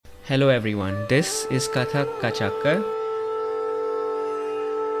Hello everyone, this is Kathak Kachakar.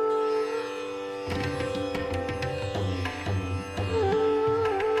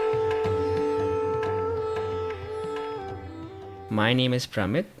 My name is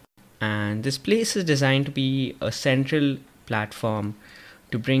Pramit, and this place is designed to be a central platform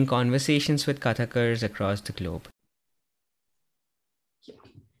to bring conversations with Kathakars across the globe.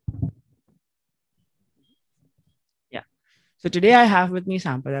 So today I have with me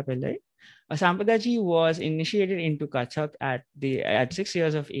Sampada Pillai. Sampada ji was initiated into Kathak at 6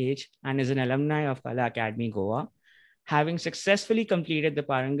 years of age and is an alumni of Kala Academy, Goa. Having successfully completed the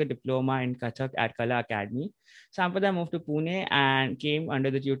Parangat diploma in Kathak at Kala Academy, Sampada moved to Pune and came under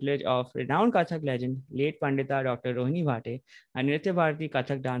the tutelage of renowned Kathak legend, Late Pandita Dr. Rohini Bhate and Nrityabharati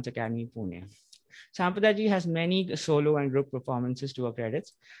Kathak Dance Academy, Pune. Sampada ji has many solo and group performances to her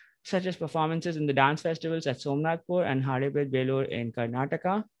credits, such as performances in the dance festivals at Somnathpur and Halebid-Belur in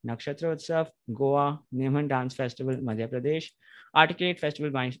Karnataka, Nakshatra Utsav, Goa, Neman Dance Festival, Madhya Pradesh, Articulate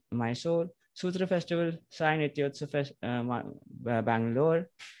Festival Mysore, Sutra Festival, Sai Nrityotasav Bangalore,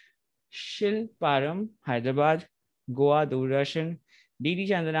 Shishya Parampara, Hyderabad, Goa Doordarshan, D.D.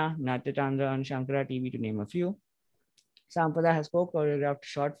 Chandana, Natya Tantra, and Shankara TV, to name a few. Sampada has co-choreographed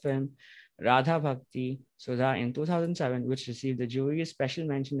short film Radha Bhakti Sudha in 2007, which received the jury's Special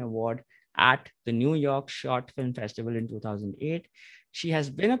Mention Award at the New York Short Film Festival in 2008. She has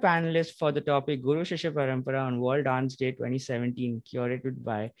been a panelist for the topic Guru-Shishya Parampara on World Dance Day 2017, curated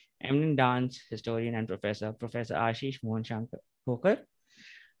by eminent dance historian and Professor Ashish Mohan Khokar.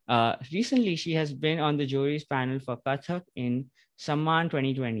 Recently, she has been on the jury's panel for Kathak in Samman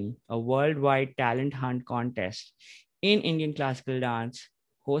 2020, a worldwide talent hunt contest in Indian classical dance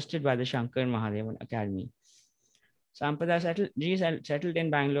hosted by the Shankar Mahadevan Academy. Sampada settled in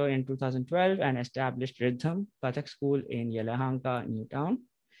Bangalore in 2012 and established Riddham Kathak School in Yelahanka New Town.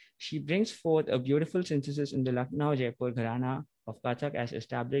 She brings forth a beautiful synthesis in the Lucknow-Jaipur Gharana of Kathak as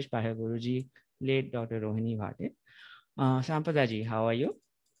established by her Guruji, late Dr. Rohini Bhate. Sampada ji, how are you?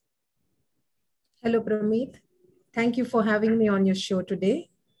 Hello, Pramit. Thank you for having me on your show today.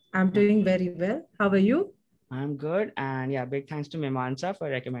 I'm doing very well. How are you? I'm good. And yeah, big thanks to Mimansa for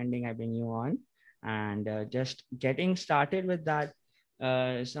recommending I bring you on. And just getting started with that,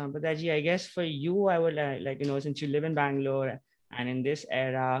 Sampada ji, I guess for you, I would since you live in Bangalore and in this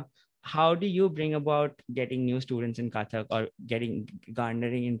era, how do you bring about getting new students in Kathak or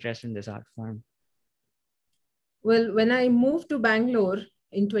garnering interest in this art form? Well, when I moved to Bangalore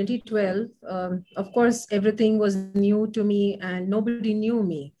in 2012, of course, everything was new to me and nobody knew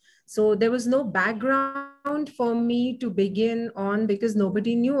me. So there was no background for me to begin on because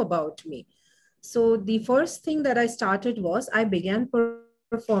nobody knew about me. So the first thing that I started was I began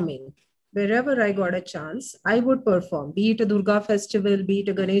performing. Wherever I got a chance, I would perform, be it a Durga festival, be it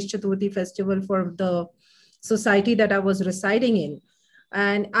a Ganesh Chaturthi festival for the society that I was residing in.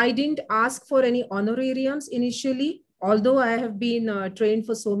 And I didn't ask for any honorariums initially, although I have been trained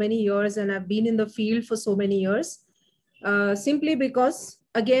for so many years and I've been in the field for so many years, simply because,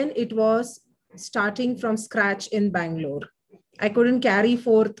 again, it was starting from scratch in Bangalore. I couldn't carry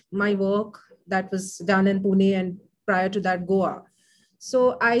forth my work that was done in Pune and prior to that, Goa.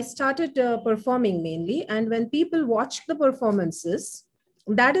 So I started performing mainly. And when people watched the performances,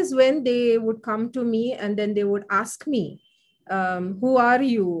 that is when they would come to me and then they would ask me, who are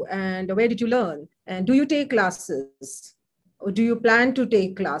you and where did you learn? And do you take classes? Or do you plan to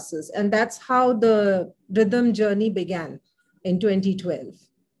take classes? And that's how the rhythm journey began in 2012.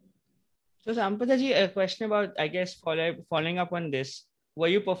 So Sampada ji, a question about, I guess, following up on this. Were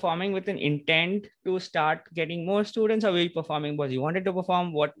you performing with an intent to start getting more students, or were you performing because you wanted to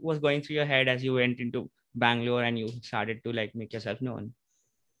perform? What was going through your head as you went into Bangalore and you started to make yourself known?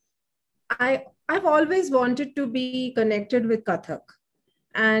 I've always wanted to be connected with Kathak,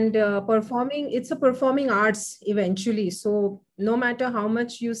 and performing, it's a performing arts eventually. So no matter how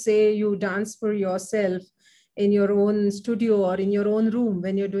much you say you dance for yourself in your own studio or in your own room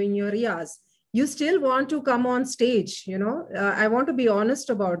when you're doing your riyas, you still want to come on stage, I want to be honest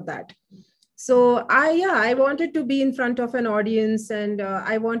about that. So I wanted to be in front of an audience, and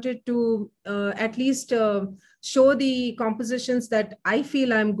I wanted to at least show the compositions that I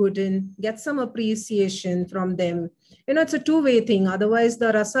feel I'm good in, get some appreciation from them. It's a two-way thing. Otherwise,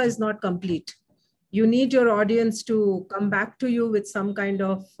 the rasa is not complete. You need your audience to come back to you with some kind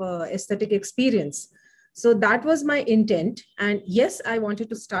of aesthetic experience. So that was my intent. And yes, I wanted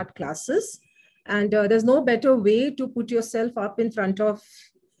to start classes. And there's no better way to put yourself up in front of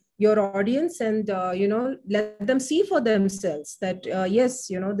your audience and, let them see for themselves that, yes,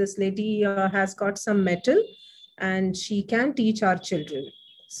 this lady has got some mettle and she can teach our children.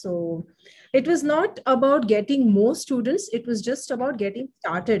 So it was not about getting more students. It was just about getting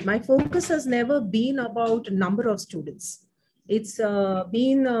started. My focus has never been about number of students. It's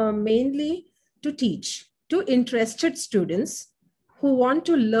been mainly to teach to interested students who want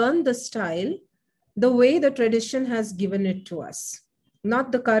to learn the style the way the tradition has given it to us,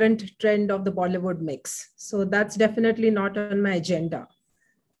 not the current trend of the Bollywood mix. So that's definitely not on my agenda.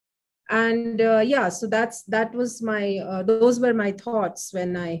 And yeah, so that was my those were my thoughts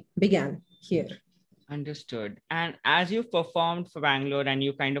when I began here. Understood. And as you performed for Bangalore and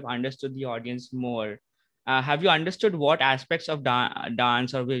you kind of understood the audience more, have you understood what aspects of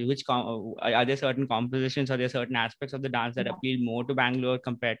dance, or are there certain compositions, or there certain aspects of the dance that appeal more to Bangalore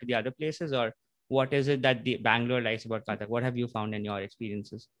compared to the other places? Or what is it that the Bangalore likes about Kathak? What have you found in your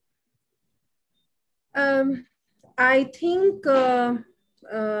experiences? I think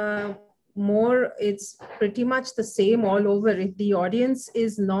more it's pretty much the same all over. If the audience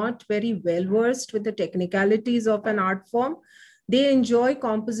is not very well versed with the technicalities of an art form, they enjoy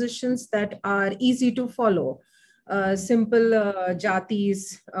compositions that are easy to follow. Simple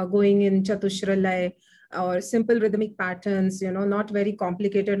jatis going in chatushralay, or simple rhythmic patterns, not very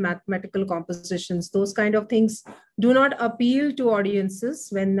complicated mathematical compositions. Those kind of things do not appeal to audiences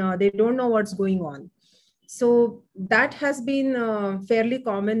when they don't know what's going on. So that has been fairly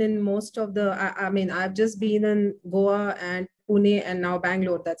common in most of the, I mean, I've just been in Goa and Pune and now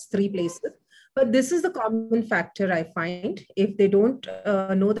Bangalore. That's 3 places. But this is the common factor I find. If they don't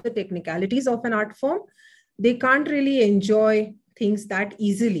know the technicalities of an art form, they can't really enjoy things that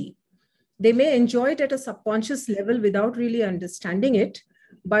easily. They may enjoy it at a subconscious level without really understanding it.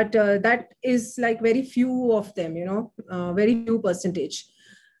 But that is like very few of them, very few percentage.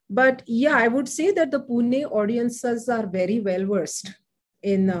 But yeah, I would say that the Pune audiences are very well versed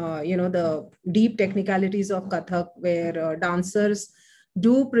in the deep technicalities of Kathak, where dancers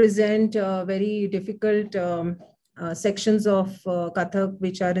do present very difficult sections of Kathak,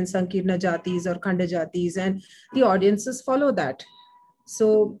 which are in Sankirna Jatis or Khanda Jatis, and the audiences follow that.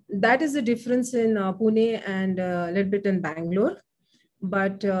 So that is the difference in Pune and a little bit in Bangalore.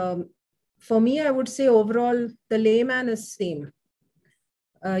 But for me, I would say overall, the layman is same.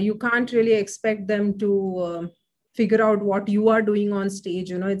 You can't really expect them to figure out what you are doing on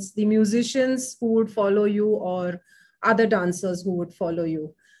stage. It's the musicians who would follow you, or other dancers who would follow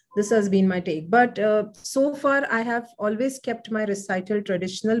you. This has been my take. But so far, I have always kept my recital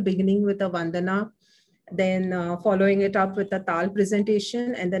traditional, beginning with a Vandana, then following it up with a Tal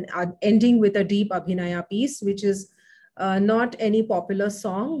presentation, and then ending with a deep Abhinaya piece, which is not any popular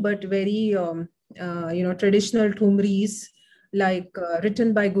song, but very, traditional thumris, like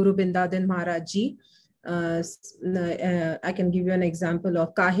written by Guru Bindadan Maharaj Ji. I can give you an example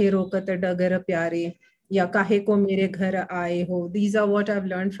of Kahe Rokat Dagar Pyare, ya Kahe Ko Mere Ghar Aaye Ho. These are what I've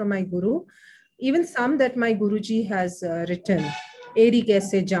learned from my Guru. Even some that my Guruji has written. Eri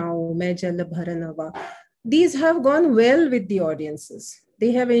Kaise Jaun, Main Jal Bharanava. These have gone well with the audiences.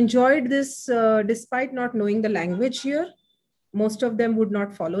 They have enjoyed this despite not knowing the language here. Most of them would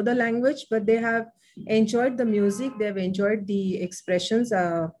not follow the language, but they have enjoyed the music. They've enjoyed the expressions.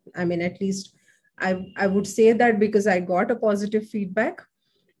 I mean, at least I would say that because I got a positive feedback.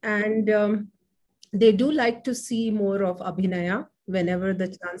 And they do like to see more of Abhinaya. Whenever the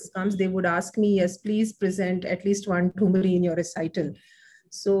chance comes, they would ask me, yes, please present at least one thumri in your recital.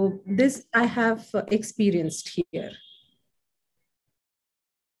 So this I have experienced here.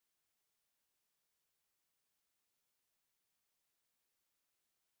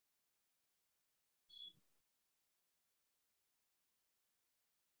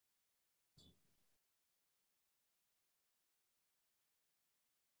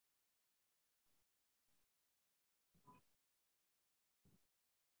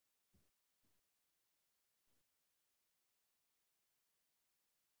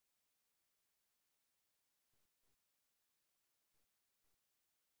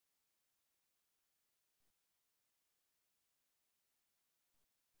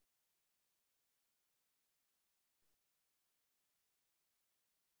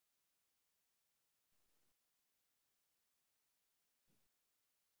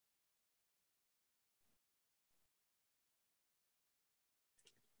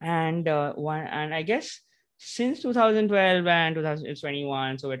 And I guess since 2012 and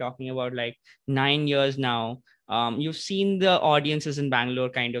 2021, so we're talking about like 9 years now, you've seen the audiences in Bangalore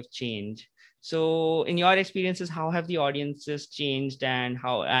kind of change. So in your experiences, how have the audiences changed, and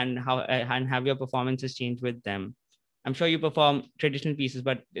how have your performances changed with them? I'm sure you perform traditional pieces,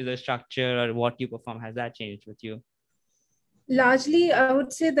 but the structure or what you perform, has that changed with you? Largely, I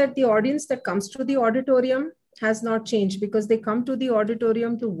would say that the audience that comes to the auditorium has not changed, because they come to the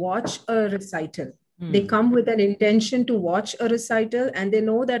auditorium to watch a recital. They come with an intention to watch a recital, and they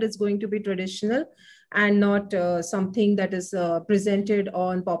know that it's going to be traditional and not something that is presented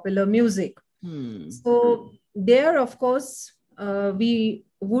on popular music. So there, of course, we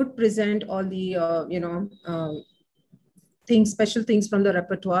would present all the, things, special things from the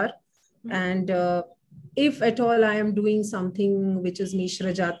repertoire. And if at all I am doing something which is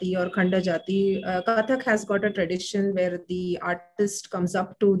Mishra Jati or Khanda Jati, Kathak has got a tradition where the artist comes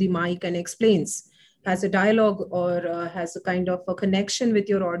up to the mic and explains, has a dialogue, or has a kind of a connection with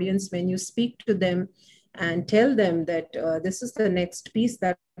your audience when you speak to them and tell them that this is the next piece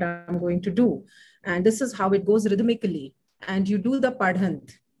that I'm going to do. And this is how it goes rhythmically. And you do the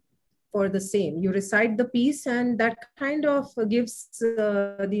padhant for the same. You recite the piece, and that kind of gives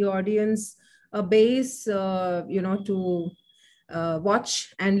the audience a base, to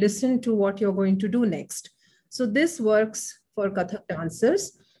watch and listen to what you're going to do next. So this works for Kathak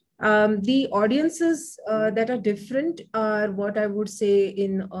dancers. The audiences that are different are what I would say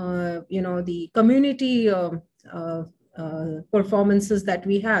in, the community performances that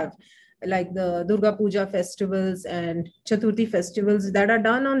we have, like the Durga Puja festivals and Chaturthi festivals that are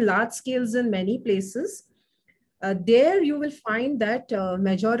done on large scales in many places. There you will find that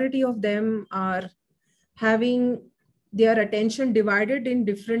majority of them are having their attention divided in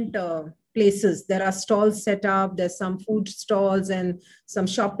different places. There are stalls set up, there's some food stalls and some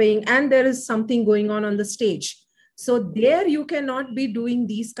shopping, and there is something going on the stage. So there you cannot be doing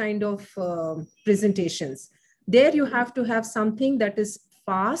these kind of presentations. There you have to have something that is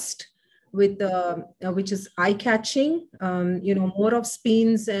fast, with which is eye-catching, more of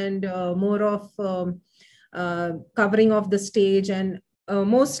spins and more of covering of the stage, and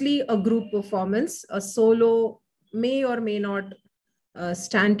mostly a group performance. A solo may or may not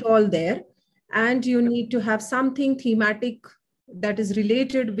stand tall there, and you need to have something thematic that is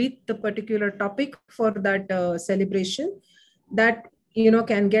related with the particular topic for that celebration, that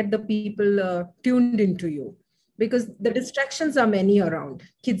can get the people tuned into you, because the distractions are many around.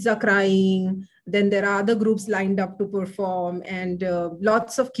 Kids are crying, then there are other groups lined up to perform, and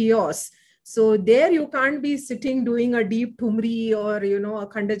lots of chaos. So there you can't be sitting doing a deep thumri or a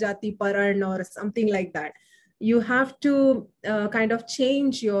Khanda Jati Paran or something like that. You have to kind of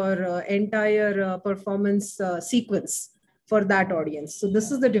change your entire performance sequence for that audience. So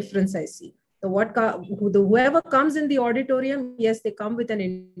this is the difference I see. Whoever comes in the auditorium, yes, they come with an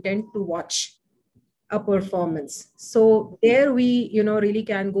intent to watch a performance. So there we, really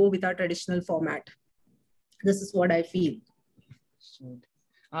can go with our traditional format. This is what I feel.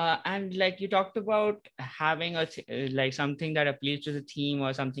 And like you talked about having like something that appeals to the theme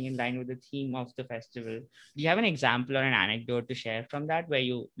or something in line with the theme of the festival. Do you have an example or an anecdote to share from that, where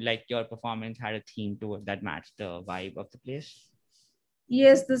you, like, your performance had a theme that matched the vibe of the place?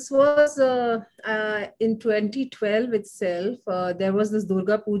 Yes, this was in 2012 itself. There was this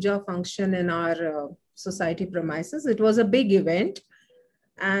Durga Puja function in our society premises. It was a big event,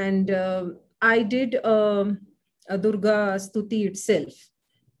 and I did a Durga Stuti itself.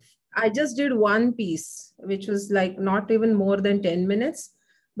 I just did one piece, which was like not even more than 10 minutes,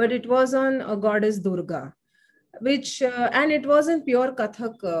 but it was on a goddess Durga, which, and it wasn't pure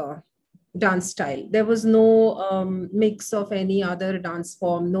Kathak dance style. There was no mix of any other dance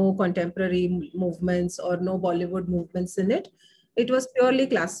form, no contemporary movements or no Bollywood movements in it. It was purely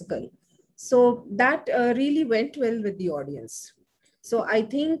classical. So that really went well with the audience. So I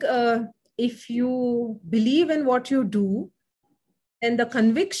think if you believe in what you do, and the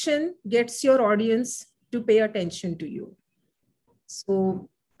conviction gets your audience to pay attention to you. So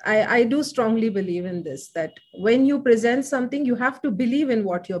I do strongly believe in this, that when you present something, you have to believe in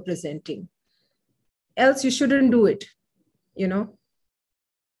what you're presenting. Else you shouldn't do it,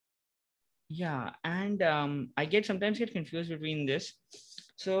 Yeah, and I sometimes get confused between this.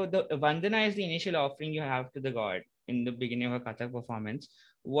 So the Vandana is the initial offering you have to the god in the beginning of a Kathak performance.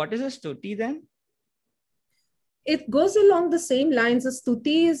 What is a stuti then? It goes along the same lines. A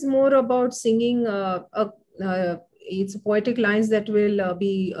stuti is more about singing it's poetic lines that will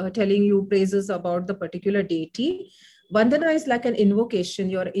be telling you praises about the particular deity. Vandana is like an invocation.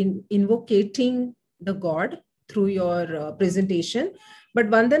 You're invocating the god through your presentation.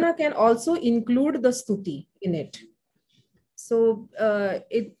 But Vandana can also include the stuti in it. So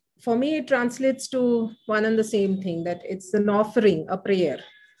for me, it translates to one and the same thing, that it's an offering, a prayer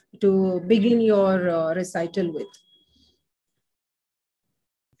to begin your recital with.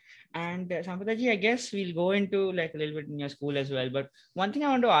 And Sampada ji, I guess we'll go into like a little bit in your school as well. But one thing I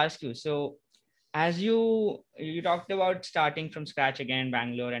want to ask you, so as you talked about starting from scratch again in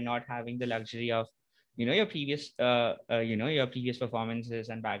Bangalore and not having the luxury of your previous your previous performances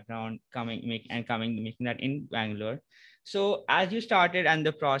and background making that in Bangalore. So as you started and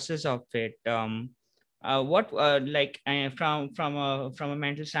the process of it, what from a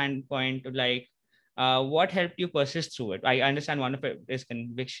mental standpoint, like what helped you persist through it? I understand one of it is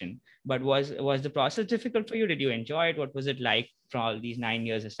conviction, but was the process difficult for you? Did you enjoy it? What was it like for all these 9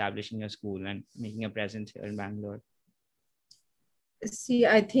 years establishing your school and making a presence here in Bangalore? See,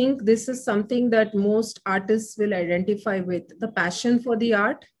 I think this is something that most artists will identify with, the passion for the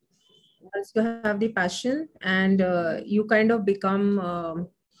art. Once you have the passion and you kind of become,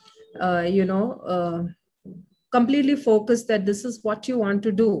 completely focused that this is what you want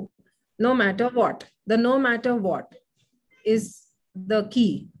to do, no matter what. The no matter what is the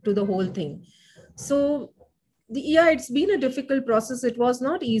key to the whole thing. So, yeah, it's been a difficult process. It was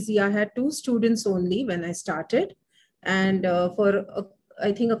not easy. I had 2 students only when I started. And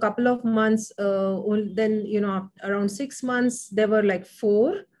I think a couple of months, then, around 6 months, there were like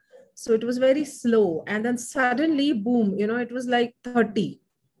 4. So it was very slow. And then suddenly, boom, it was like 30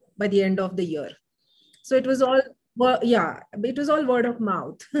 by the end of the year. So it was all, it was all word of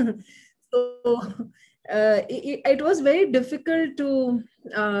mouth. So it was very difficult to,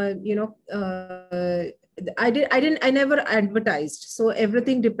 I never advertised. So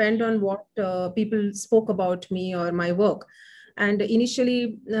everything depend on what people spoke about me or my work. And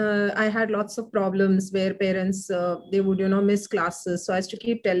initially, I had lots of problems where parents, they would, miss classes. So I used to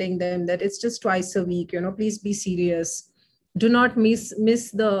keep telling them that it's just twice a week, please be serious. Do not miss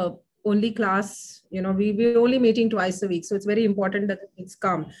the only class, we're only meeting twice a week. So it's very important that it's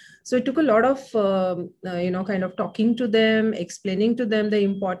come. So it took a lot of, kind of talking to them, explaining to them the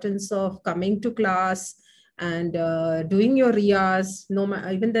importance of coming to class and doing your riyas.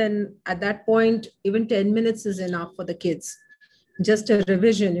 Even then, at that point, even 10 minutes is enough for the kids. Just a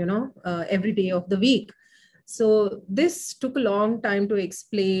revision, every day of the week. So this took a long time to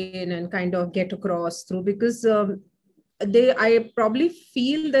explain and kind of get across through, because I probably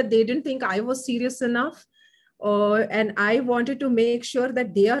feel that they didn't think I was serious enough, and I wanted to make sure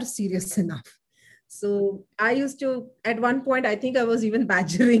that they are serious enough. So I used to, at one point, I think I was even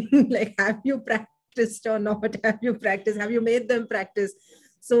badgering, like, have you practiced or not? Have you practiced? Have you made them practice?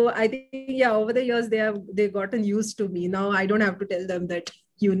 So I think, yeah, over the years, they've gotten used to me. Now I don't have to tell them that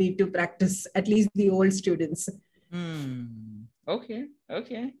you need to practice, at least the old students. Okay.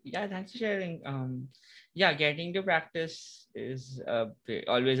 Yeah, thanks for sharing. Yeah, getting to practice is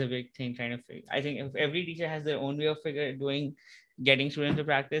always a big thing, kind of. I think if every teacher has their own way of getting students to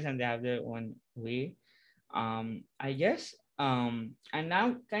practice, and they have their own way. I guess. And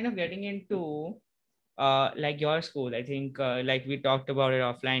now kind of getting into like your school. I think like we talked about it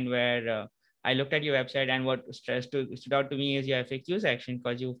offline, where I looked at your website, and what stood out to me is your FAQ section,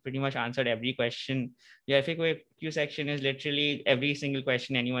 because you pretty much answered every question. Your FAQ section is literally every single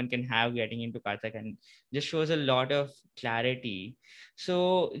question anyone can have getting into Kathak, and just shows a lot of clarity.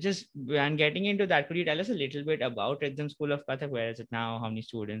 So just when getting into that, could you tell us a little bit about Riddham School of Kathak? Where is it now? How many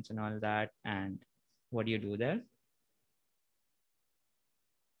students and all that? And what do you do there?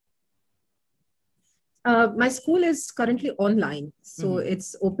 My school is currently online, so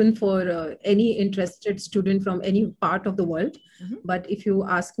it's open for any interested student from any part of the world. But if you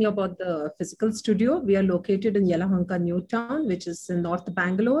ask me about the physical studio, we are located in Yelahanka New Town, which is in North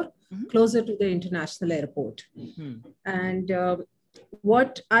Bangalore, closer to the international airport. And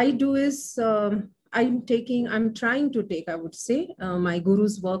what I do is I'm trying to take, I would say, my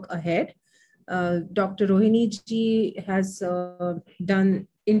guru's work ahead. Dr. Rohini ji has done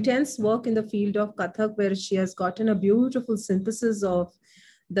intense work in the field of Kathak, where she has gotten a beautiful synthesis of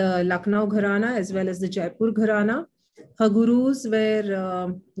the Lucknow Gharana as well as the Jaipur Gharana. Her gurus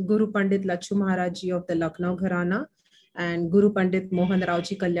were Guru Pandit Lachu Maharaj ji of the Lucknow Gharana and Guru Pandit Mohan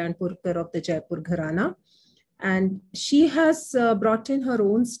Raoji Kalyanpurkar of the Jaipur Gharana. And she has brought in her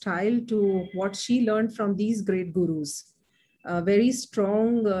own style to what she learned from these great gurus. A very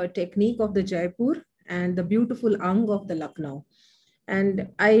strong technique of the Jaipur and the beautiful Ang of the Lucknow. And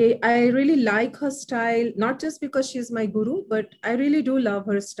I really like her style, not just because she's my guru, but I really do love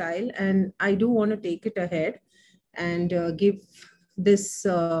her style. And I do want to take it ahead and give this,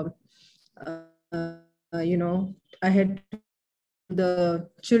 ahead to the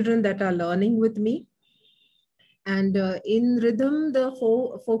children that are learning with me. And in Riddham, the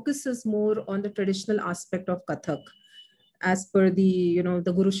focus is more on the traditional aspect of Kathak. As per the,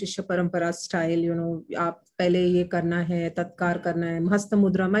 the Guru-Shishya Parampara style, aap pehle ye karna hai, tatkar karna hai, Hasta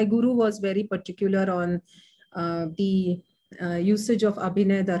Mudra. My guru was very particular on the usage of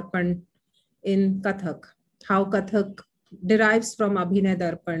Abhinaya Darpan in Kathak, how Kathak derives from Abhinaya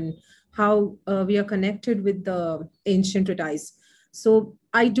Darpan, how we are connected with the ancient treatise. So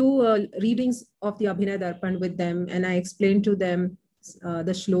I do readings of the Abhinaya Darpan with them, and I explain to them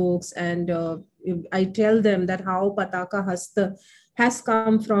the shloks, and I tell them that how Pataka Hasta has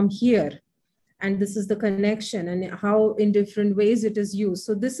come from here, and this is the connection, and how in different ways it is used.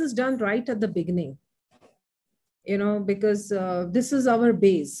 So this is done right at the beginning, because this is our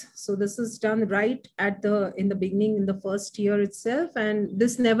base. So this is done right in the beginning, in the first year itself, and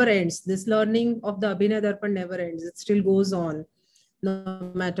this never ends. This learning of the Abhinaya Darpan never ends. It still goes on,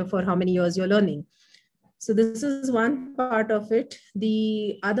 no matter for how many years you're learning. So this is one part of it.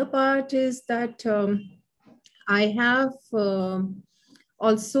 The other part is that I have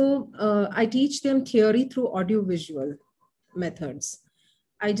also, I teach them theory through audiovisual methods.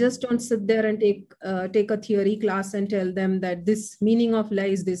 I just don't sit there and take a theory class and tell them that this meaning of la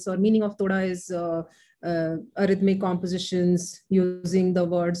is this, or meaning of toda is arrhythmic compositions using the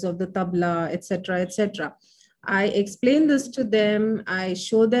words of the tabla, etc., etc. I explain this to them. I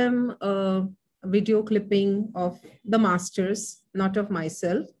show them a video clipping of the masters, not of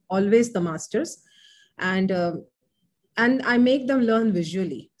myself, always the masters, and I make them learn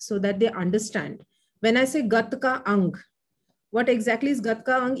visually so that they understand. When I say gat ka ang, what exactly is gat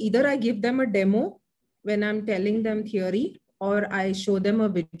ka ang? Either I give them a demo when I'm telling them theory, or I show them a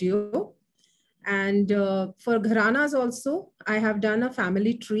video. And for gharanas also, I have done a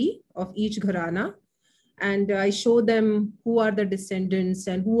family tree of each gharana, and I show them who are the descendants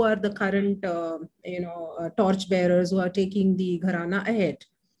and who are the current, torch bearers who are taking the gharana ahead.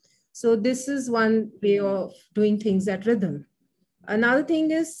 So this is one way of doing things at Riddham. Another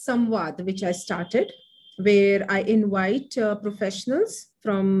thing is Samvad, which I started, where I invite professionals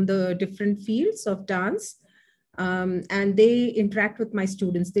from the different fields of dance, and they interact with my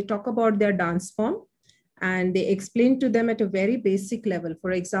students. They talk about their dance form, and they explain to them at a very basic level.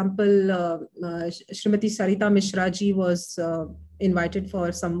 For example, Srimati Sarita Mishra ji was invited for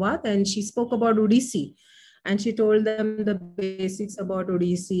Samvad, and she spoke about Odissi. And she told them the basics about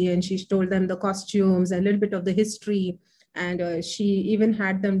Odissi, and she told them the costumes and a little bit of the history. And she even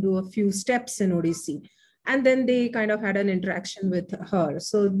had them do a few steps in Odissi. And then they kind of had an interaction with her.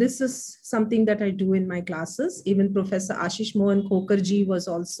 So this is something that I do in my classes. Even Professor Ashish Mohan Khokar ji was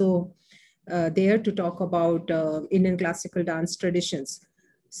also there to talk about Indian classical dance traditions.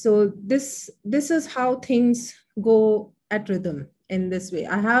 So this is how things go at Riddham in this way.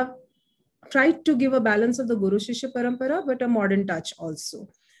 I have tried to give a balance of the Guru-Shishya Parampara, but a modern touch also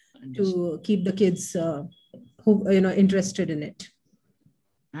to keep the kids who interested in it.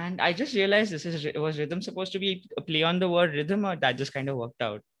 And I just realized was Riddham supposed to be a play on the word rhythm, or that just kind of worked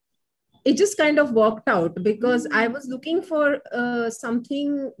out? It just kind of worked out because I was looking for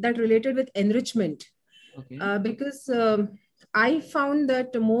something that related with enrichment. Okay. Because I found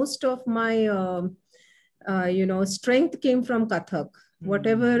that most of my strength came from Kathak.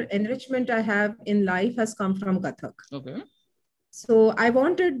 Whatever enrichment I have in life has come from Kathak. Okay. So I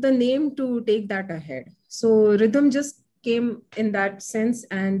wanted the name to take that ahead. So Riddham just came in that sense,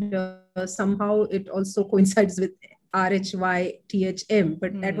 and somehow it also coincides with RHYTHM,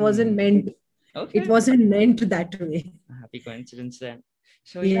 but that wasn't meant. Okay. It wasn't meant that way. Happy coincidence then.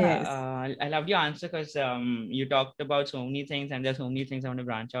 So yes. I loved your answer because you talked about so many things, and there's so many things I want to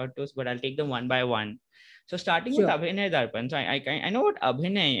branch out to, but I'll take them one by one. So starting with Abhinaya Darpan. So I know what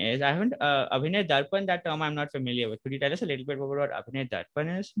Abhinaya is. I haven't Abhinaya Darpan, that term I'm not familiar with. Could you tell us a little bit about what Abhinaya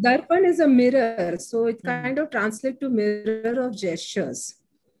Darpan is? Darpan is a mirror. So it kind of translates to mirror of gestures.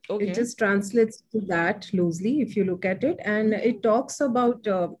 Okay. It just translates to that loosely if you look at it. And it talks about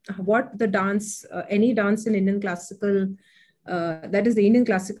what the dance, any dance in Indian classical, that is the Indian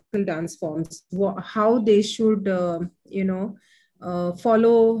classical dance forms, how they should,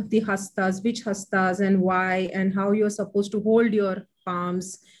 follow the hastas, which hastas and why, and how you're supposed to hold your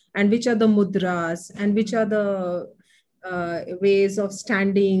palms, and which are the mudras, and which are the ways of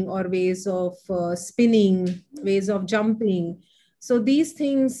standing, or ways of spinning, ways of jumping. So these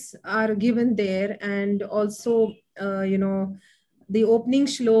things are given there. And also, the opening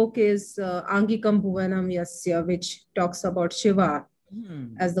shlok is Angikam Bhuvanam Yasya, which talks about Shiva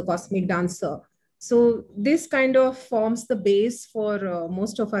as the cosmic dancer. So this kind of forms the base for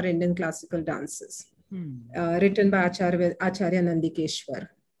most of our Indian classical dances, written by Acharya Nandikeshwar.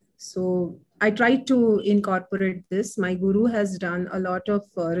 So I tried to incorporate this. My guru has done a lot of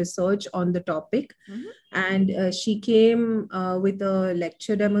research on the topic, and she came with a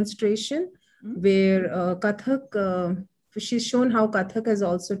lecture demonstration where Kathak, she's shown how Kathak has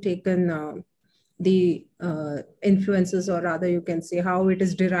also taken the influences, or rather you can say how it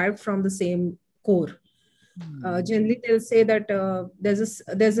is derived from the same core. Generally, they'll say that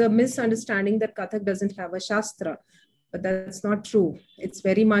there's a misunderstanding that Kathak doesn't have a Shastra, but that's not true. It's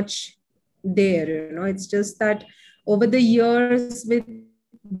very much there. It's just that over the years, with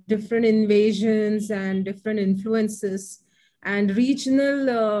different invasions and different influences and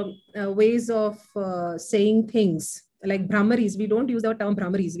regional ways of saying things, like Brahmaris, we don't use the term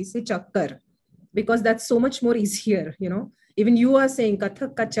Brahmaris, we say Chakkar, because that's so much more easier. Even you are saying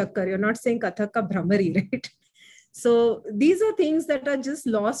Kathak ka Chakkar, you're not saying Kathak ka Brahmari, right? So these are things that are just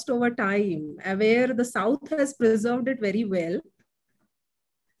lost over time, where the South has preserved it very well.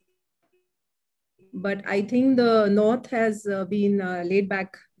 But I think the North has been laid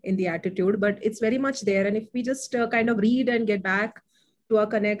back in the attitude, but it's very much there. And if we just kind of read and get back to our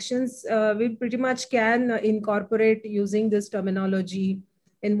connections, we pretty much can incorporate using this terminology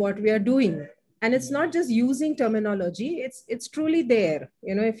in what we are doing. And it's not just using terminology, it's truly there.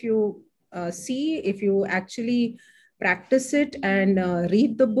 If you if you actually practice it and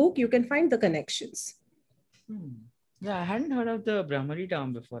read the book, you can find the connections. Yeah, I hadn't heard of the Brahmari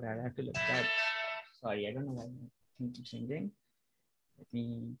term before. I have to look that. Sorry, I don't know why I keep singing. Let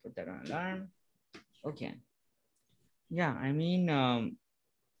me put that on alarm. Okay. Yeah, I mean, so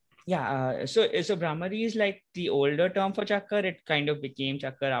Brahmari is like the older term for Chakkar. It kind of became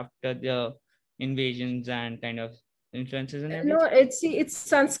Chakkar after the invasions and kind of influences and everything. No, it's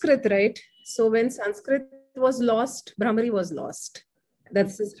Sanskrit, right? So when Sanskrit was lost, Brahmari was lost.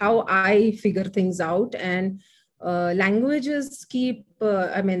 That's how I figure things out. And languages keep,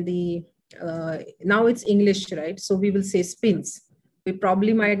 now it's English, right? So we will say spins. We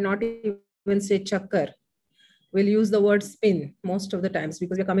probably might not even say chakkar. We'll use the word spin most of the times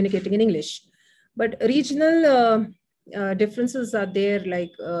because we're communicating in English. But regional differences are there, like,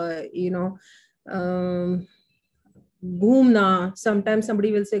 ghumna. Sometimes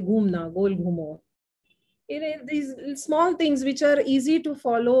somebody will say ghumna, gol ghumo. These small things which are easy to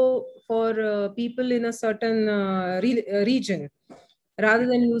follow for people in a certain region, rather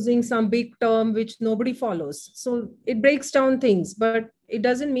than using some big term which nobody follows. So it breaks down things, but it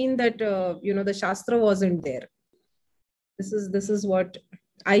doesn't mean that the Shastra wasn't there. This is what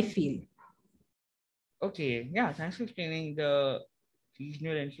I feel. Okay, yeah, thanks for explaining the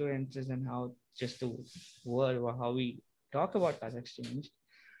regional influences and how just the word or how we talk about Kathak changed.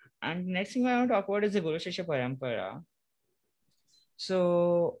 And the next thing I want to talk about is the Guru-Shishya Parampara.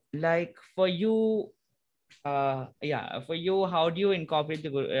 So, like for you, how do you incorporate the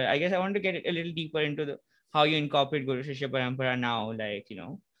Guru? I guess I want to get a little deeper into how you incorporate Guru-Shishya Parampara now,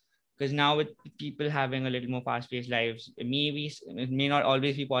 because now with people having a little more fast-paced lives, it may not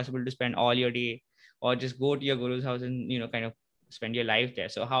always be possible to spend all your day or just go to your guru's house and kind of spend your life there.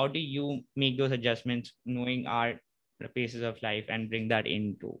 So how do you make those adjustments, knowing our paces of life, and bring that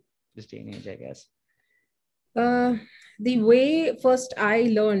into this day and age, I guess? The way first I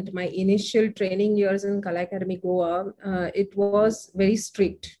learned my initial training years in Kala Academy Goa, it was very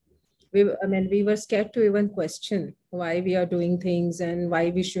strict. We were scared to even question why we are doing things and why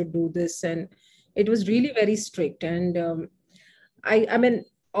we should do this. And it was really very strict. And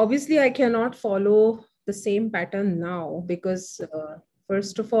obviously I cannot follow the same pattern now because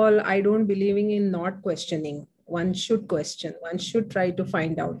first of all, I don't believe in not questioning. One should question, one should try to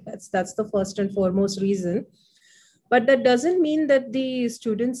find out. That's the first and foremost reason. But that doesn't mean that the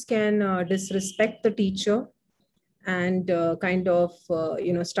students can disrespect the teacher and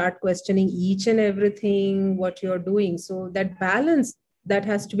start questioning each and everything what you're doing. So that balance that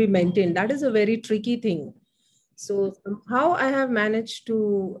has to be maintained, that is a very tricky thing. So somehow I have managed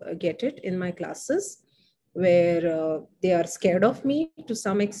to get it in my classes where they are scared of me to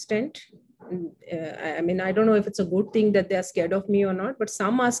some extent. I don't know if it's a good thing that they are scared of me or not, but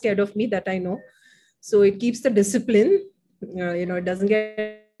some are scared of me, that I know. So it keeps the discipline, it doesn't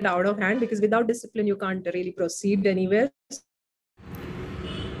get out of hand, because without discipline, you can't really proceed anywhere.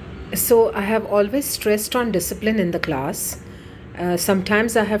 So I have always stressed on discipline in the class.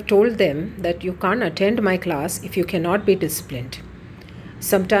 Sometimes I have told them that you can't attend my class if you cannot be disciplined.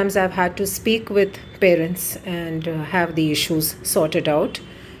 Sometimes I've had to speak with parents and have the issues sorted out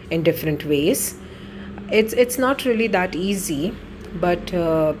in different ways. It's not really that easy, but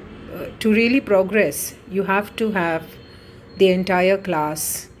to really progress, you have to have the entire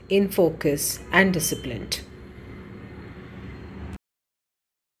class in focus and disciplined.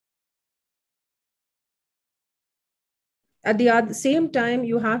 At the same time,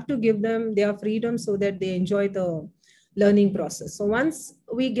 you have to give them their freedom so that they enjoy the learning process. So once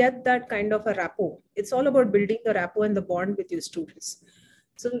we get that kind of a rapport, it's all about building the rapport and the bond with your students.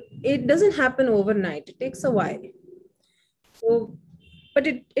 So it doesn't happen overnight. It takes a while. So, but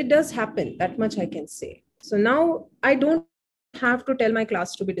it does happen. That much I can say. So now I don't have to tell my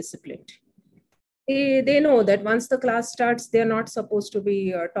class to be disciplined. They know that once the class starts, they're not supposed to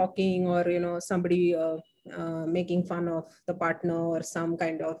be talking or, somebody making fun of the partner or some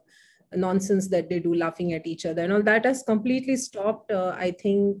kind of nonsense that they do, laughing at each other. And all that has completely stopped. I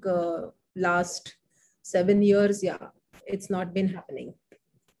think last 7 years, yeah, it's not been happening.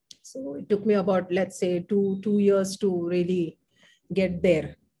 So it took me about, let's say, two years to really get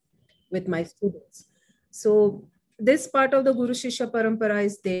there with my students. So this part of the Guru-Shishya Parampara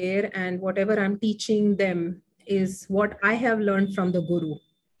is there, and whatever I'm teaching them is what I have learned from the Guru.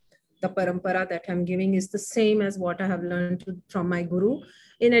 The Parampara that I'm giving is the same as what I have learned from my Guru.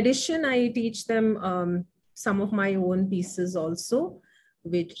 In addition, I teach them some of my own pieces also,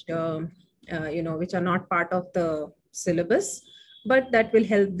 which which are not part of the syllabus, but that will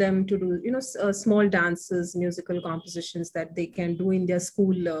help them to do small dances, musical compositions that they can do in their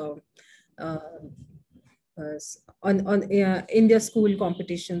school. In their school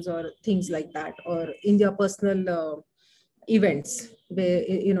competitions or things like that, or in their personal events where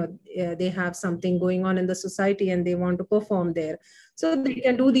they have something going on in the society and they want to perform there. So they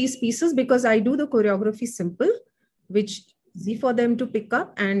can do these pieces because I do the choreography simple, which is easy for them to pick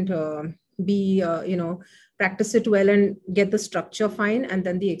up and be practice it well and get the structure fine, and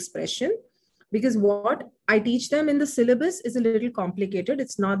then the expression. Because what I teach them in the syllabus is a little complicated.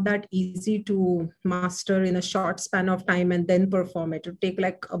 It's not that easy to master in a short span of time and then perform it. It would take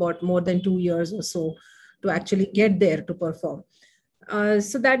like about more than 2 years or so to actually get there to perform.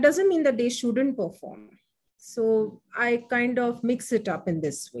 So that doesn't mean that they shouldn't perform. So I kind of mix it up in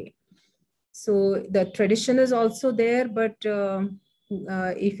this way. So the tradition is also there, but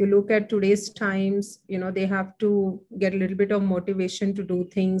if you look at today's times, they have to get a little bit of motivation to do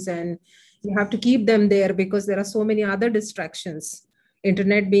things, and you have to keep them there because there are so many other distractions,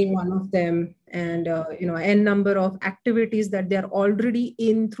 internet being one of them, and n number of activities that they're already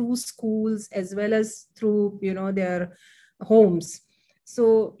in through schools as well as through their homes.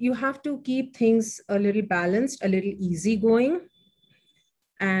 So you have to keep things a little balanced, a little easygoing,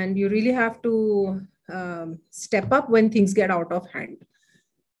 and you really have to step up when things get out of hand.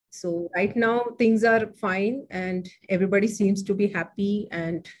 So right now things are fine and everybody seems to be happy,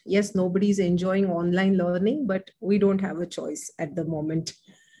 and yes, nobody's enjoying online learning, but we don't have a choice at the moment.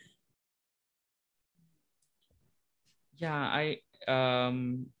 Yeah, I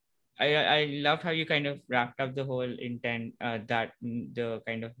loved how you kind of wrapped up the whole intent, that the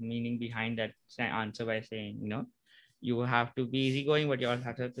kind of meaning behind that answer by saying, you have to be easygoing, but you also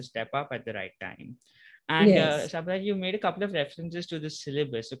have to step up at the right time. And Yes. Sampada, you made a couple of references to the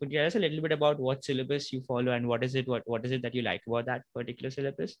syllabus. So could you tell us a little bit about what syllabus you follow and what is it that you like about that particular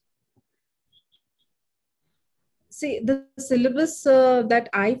syllabus? See, the syllabus that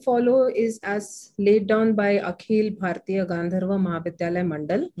I follow is as laid down by Akhil Bharatiya Gandharva Mahavidyalaya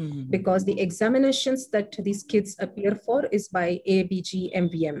Mandal, because the examinations that these kids appear for is by ABG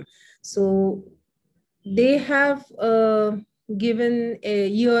MVM. So they have given a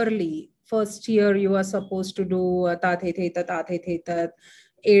yearly. First year, you are supposed to do Tathe Theta,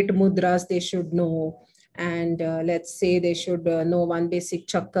 8 mudras they should know. And let's say they should know one basic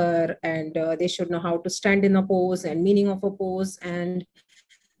chakra, and they should know how to stand in a pose and meaning of a pose. And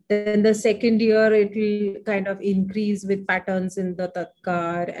then the second year, it will kind of increase with patterns in the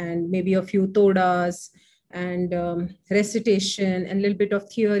tatkar and maybe a few todas and recitation and a little bit of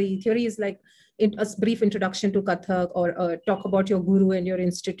theory. Theory is like a brief introduction to Kathak, or talk about your guru and your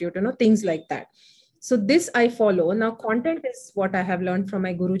institute, things like that. So this I follow. Now, content is what I have learned from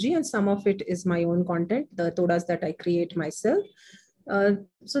my Guruji, and some of it is my own content, the todas that I create myself.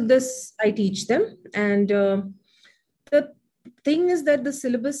 So this I teach them. And the thing is that the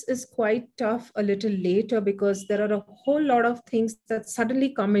syllabus is quite tough a little later, because there are a whole lot of things that suddenly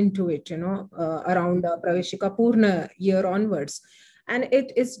come into it, around Praveshika Purna year onwards. And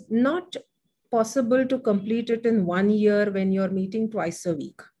it is not possible to complete it in 1 year when you're meeting twice a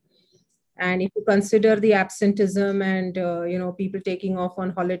week. And if you consider the absenteeism and people taking off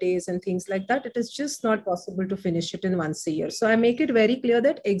on holidays and things like that, it is just not possible to finish it in once a year. So I make it very clear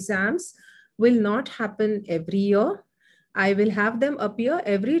that exams will not happen every year. I will have them appear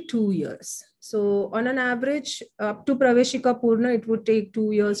every 2 years. So on an average, up to Praveshika Purna, it would take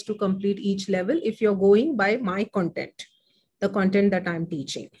 2 years to complete each level if you're going by my content, the content that I'm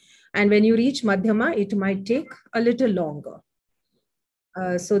teaching. And when you reach Madhyama, it might take a little longer.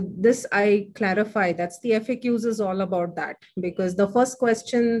 So this I clarify, that's the FAQs is all about that, because the first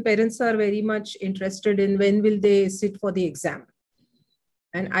question parents are very much interested in, when will they sit for the exam?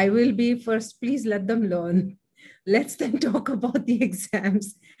 And I will be first, please let them learn. Let's then talk about the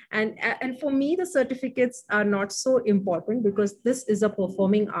exams. And for me, the certificates are not so important because this is a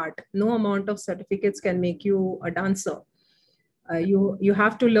performing art. No amount of certificates can make you a dancer. You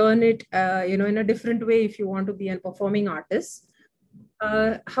have to learn it, in a different way if you want to be a performing artist.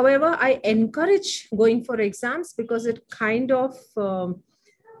 However, I encourage going for exams because it kind of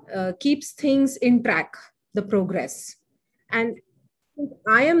keeps things in track, the progress. And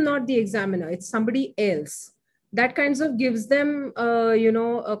I am not the examiner, it's somebody else. That kinds of gives them,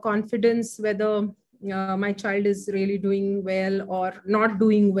 a confidence whether my child is really doing well or not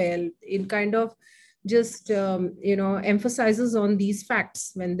doing well. It kind of just, emphasizes on these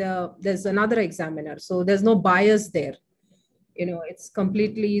facts when there's another examiner. So there's no bias there. It's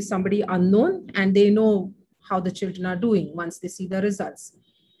completely somebody unknown and they know how the children are doing once they see the results.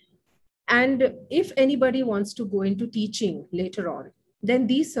 And if anybody wants to go into teaching later on, then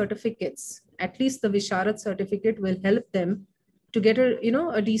these certificates, at least the Visharad certificate, will help them to get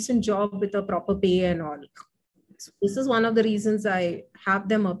a decent job with a proper pay and all. So this is one of the reasons I have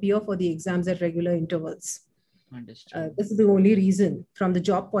them appear for the exams at regular intervals. Understood. This is the only reason from the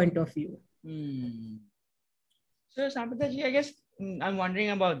job point of view. So Sampada ji, I guess I'm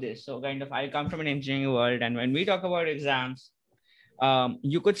wondering about this. So kind of, I come from an engineering world, and when we talk about exams,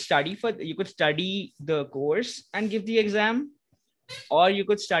 you could study the course and give the exam, or you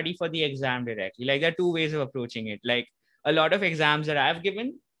could study for the exam directly. Like, there are two ways of approaching it. Like, a lot of exams that I've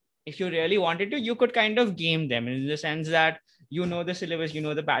given, if you really wanted to, you could kind of game them in the sense that you know the syllabus, you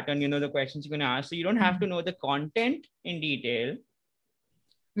know the pattern, you know the questions you're going to ask. So you don't have to know the content in detail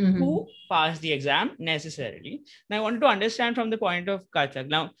to pass the exam necessarily. Now, I wanted to understand from the point of Kathak.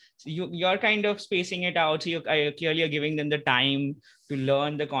 Now, you're kind of spacing it out. So you're clearly giving them the time to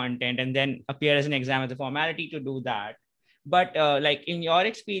learn the content and then appear as an exam as a formality to do that. But like, in your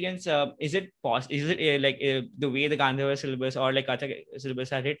experience, is it possible? Is it the way the Gandhara syllabus or like Kathak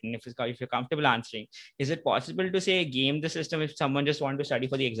syllabus are written? If you're comfortable answering, is it possible to say game the system if someone just wants to study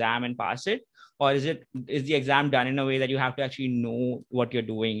for the exam and pass it, or is the exam done in a way that you have to actually know what you're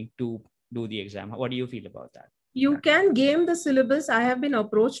doing to do the exam? What do you feel about that? You can game the syllabus. I have been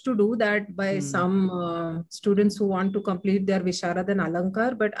approached to do that by some students who want to complete their Visharad and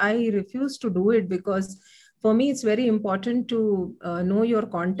Alankar, but I refuse to do it because for me, it's very important to know your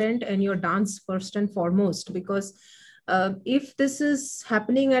content and your dance first and foremost, because if this is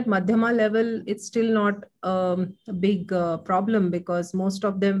happening at Madhyama level, it's still not a big problem because most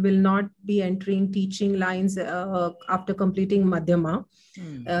of them will not be entering teaching lines after completing Madhyama.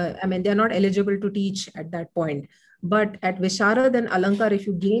 They're not eligible to teach at that point. But at Visharad and Alankar, if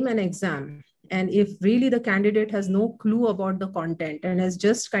you game an exam, and if really the candidate has no clue about the content and has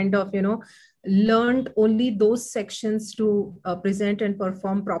just kind of, learned only those sections to present and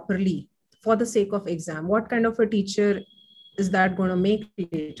perform properly for the sake of exam, what kind of a teacher is that going to make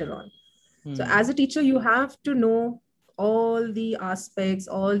later on? So as a teacher, you have to know all the aspects,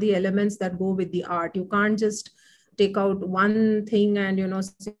 all the elements that go with the art. You can't just take out one thing and,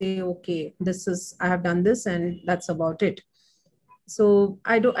 say, okay, I have done this and that's about it. So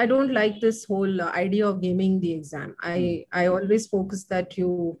I don't like this whole idea of gaming the exam. I always focus that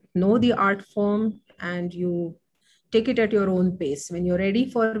you know the art form and you take it at your own pace. When you're ready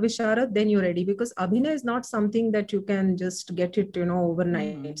for Visharad, then you're ready, because Abhinaya is not something that you can just get it,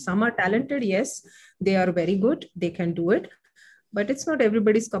 overnight. Some are talented. Yes, they are very good. They can do it, but it's not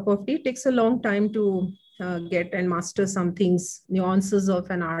everybody's cup of tea. It takes a long time to get and master some things, nuances of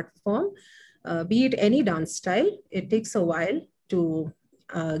an art form. Be it any dance style, it takes a while to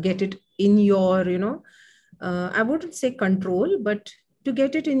get it in your, I wouldn't say control, but to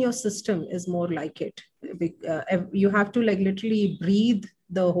get it in your system is more like it. You have to literally breathe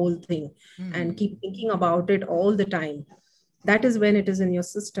the whole thing and keep thinking about it all the time. That is when it is in your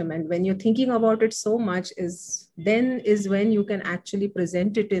system. And when you're thinking about it so much is when you can actually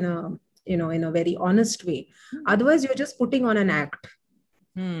present it in a very honest way. Otherwise, you're just putting on an act.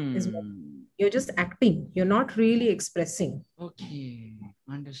 You're just acting. You're not really expressing. Okay,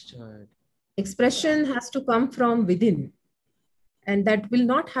 understood. Expression has to come from within. And that will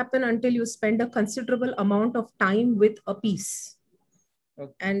not happen until you spend a considerable amount of time with a piece.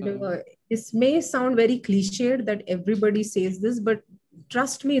 Okay. And this may sound very cliched that everybody says this, but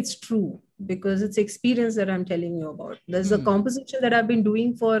trust me, it's true, because it's experience that I'm telling you about. There's a composition that I've been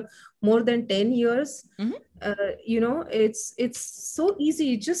doing for more than 10 years. It's so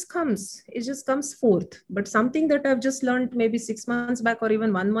easy. It just comes forth. But something that I've just learned maybe 6 months back or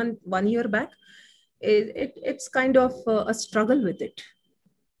even 1 year back, it's kind of a struggle with it.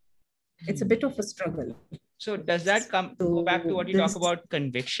 It's a bit of a struggle. So does that go back to what you talk about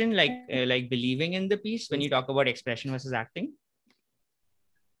conviction, like believing in the piece when you talk about expression versus acting?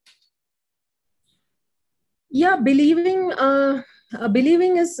 Yeah, believing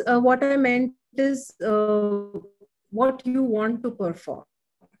is what I meant is what you want to perform.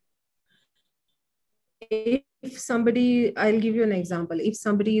 If somebody, I'll give you an example. If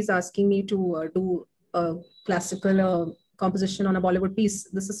somebody is asking me to do a classical composition on a Bollywood piece,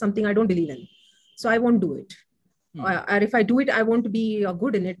 this is something I don't believe in. So I won't do it. Or if I do it, I won't be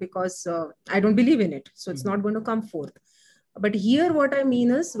good in it because I don't believe in it. So it's not going to come forth. But here, what I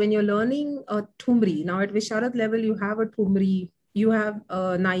mean is when you're learning a thumri, now at Visharad level, you have a thumri, you have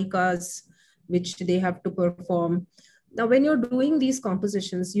naikas, which they have to perform. Now, when you're doing these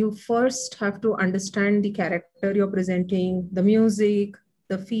compositions, you first have to understand the character you're presenting, the music,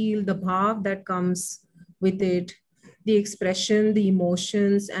 the feel, the bhav that comes with it, the expression, the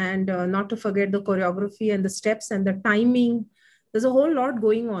emotions, and not to forget the choreography and the steps and the timing. There's a whole lot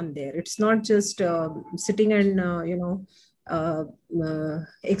going on there. It's not just sitting and,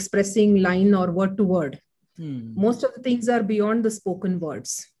 expressing line or word to word. Most of the things are beyond the spoken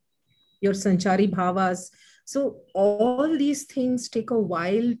words, your sanchari bhavas. So all these things take a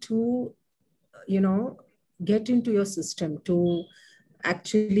while to, get into your system, to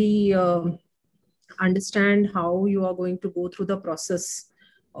actually understand how you are going to go through the process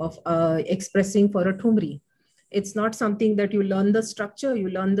of expressing for a thumri. It's not something that you learn the structure, you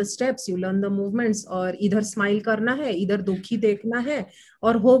learn the steps, you learn the movements, और इधर smile करना है, इधर दुखी देखना है,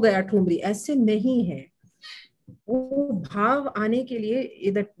 और हो गया ठुमरी. ऐसे नहीं है. वो भाव आने के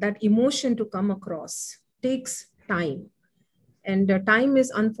लिए, that emotion to come across takes time. And time is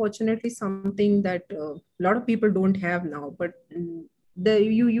unfortunately something that a lot of people don't have now, but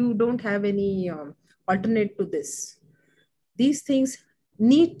you don't have any alternate to this. These things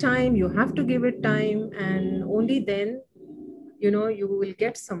need time, you have to give it time, and only then, you will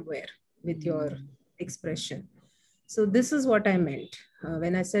get somewhere with your expression. So this is what I meant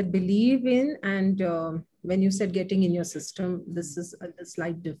when I said believe in, and when you said getting in your system, this is a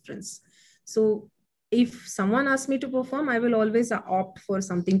slight difference. So if someone asks me to perform, I will always opt for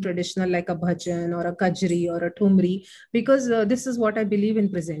something traditional like a bhajan or a kajri or a thumri, because this is what I believe in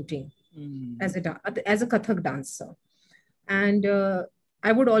presenting as a Kathak dancer. And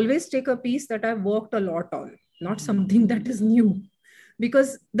I would always take a piece that I've worked a lot on, not something that is new,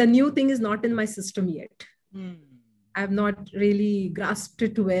 because the new thing is not in my system yet. I have not really grasped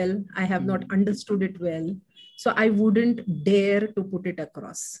it well. I have not understood it well. So I wouldn't dare to put it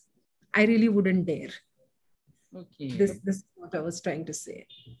across. I really wouldn't dare. Okay. This is what I was trying to say.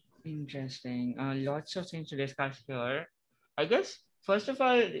 Interesting. Lots of things to discuss here. I guess, first of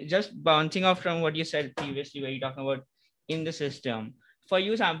all, just bouncing off from what you said previously, where you're talking about in the system. For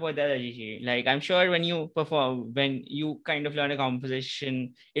you, Sampada, like I'm sure when you perform, when you kind of learn a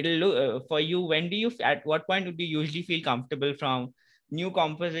composition, it'll look for you. When do you, at what point would you usually feel comfortable from new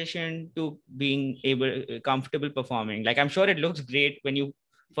composition to being comfortable performing? Like I'm sure it looks great when you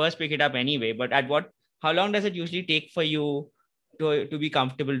first pick it up anyway, but how long does it usually take for you to be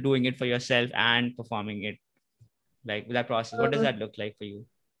comfortable doing it for yourself and performing it? Like that process, what does that look like for you?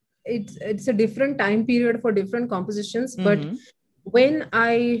 It's a different time period for different compositions, but when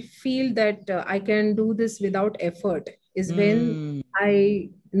I feel that I can do this without effort is when I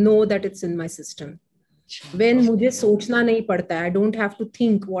know that it's in my system. When mujhe sochna nahi padta, I don't have to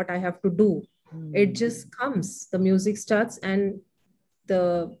think what I have to do. It just comes. The music starts and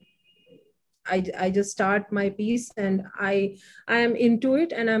I just start my piece, and I am into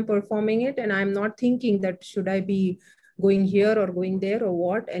it and I'm performing it, and I'm not thinking that should I be going here or going there or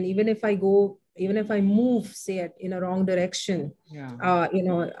what. And even if I move, say in a wrong direction,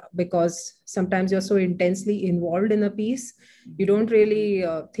 because sometimes you're so intensely involved in a piece, you don't really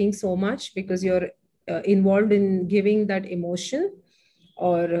think so much because you're involved in giving that emotion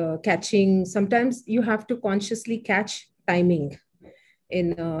or catching. Sometimes you have to consciously catch timing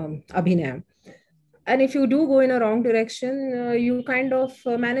in Abhinaya. And if you do go in a wrong direction, you kind of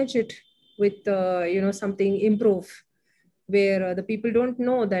manage it with, something improv, where the people don't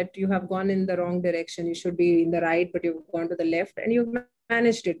know that you have gone in the wrong direction. You should be in the right, but you've gone to the left, and you've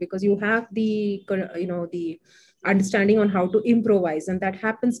managed it because you have the understanding on how to improvise. And that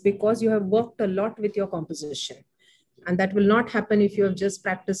happens because you have worked a lot with your composition. And that will not happen if you have just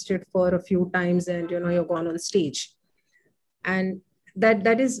practiced it for a few times and, you're gone on stage. And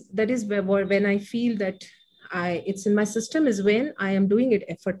that is where when I feel that it's in my system is when I am doing it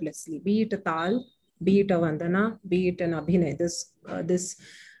effortlessly, be it a tal, be it a vandana, be it an abhinay. This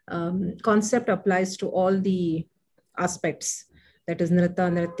concept applies to all the aspects, that is nrita,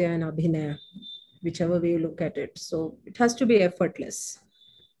 nritya, and abhinaya, whichever way you look at it. So it has to be effortless.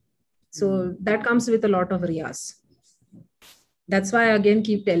 So that comes with a lot of riyas. That's why I again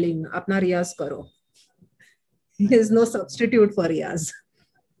keep telling, apna riyas karo. is no substitute for Riyaz.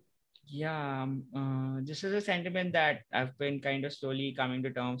 Yeah, this is a sentiment that I've been kind of slowly coming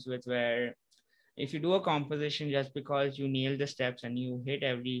to terms with, where if you do a composition just because you nail the steps and you hit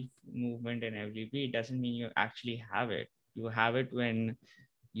every movement and every beat, doesn't mean you actually have it. You have it when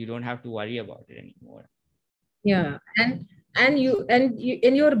you don't have to worry about it anymore. Yeah, and your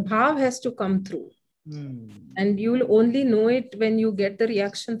bhav has to come through. And you'll only know it when you get the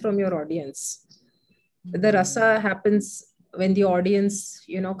reaction from your audience. The rasa happens when the audience,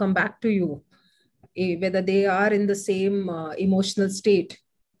 come back to you, whether they are in the same emotional state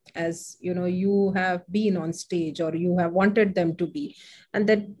as you have been on stage or you have wanted them to be. And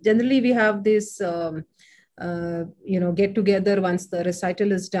that generally we have this get together. Once the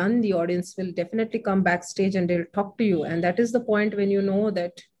recital is done, the audience will definitely come backstage and they'll talk to you, and that is the point when you know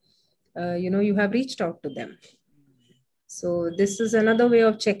that you have reached out to them. So this is another way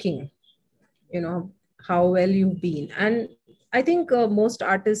of checking how well you've been. And I think most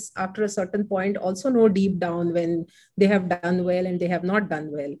artists after a certain point also know deep down when they have done well and they have not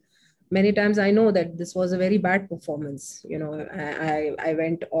done well. Many times I know that this was a very bad performance. I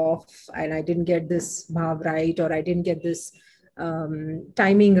went off and I didn't get this bhav right, or I didn't get this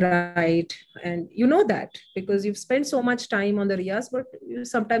timing right. And you know that because you've spent so much time on the riyas, but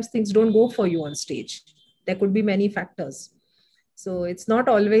sometimes things don't go for you on stage. There could be many factors. So it's not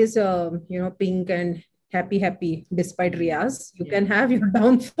always, pink and happy despite riyas. You can have your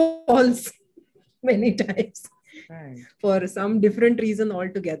downfalls many times for some different reason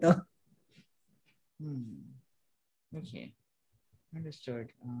altogether. Okay,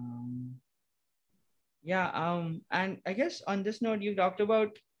 understood. And I guess on this note, you talked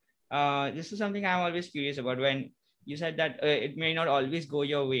about, this is something I'm always curious about, when you said that it may not always go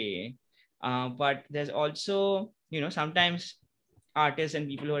your way, but there's also, sometimes artists and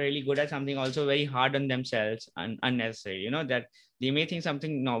people who are really good at something also very hard on themselves and unnecessary, that they may think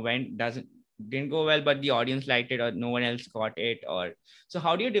something didn't go well, but the audience liked it, or no one else got it. Or so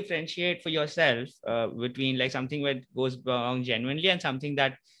how do you differentiate for yourself between like something that goes wrong genuinely and something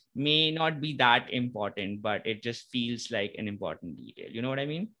that may not be that important, but it just feels like an important detail? You know what I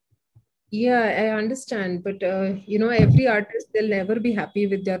mean? Yeah, I understand. But, every artist, they'll never be happy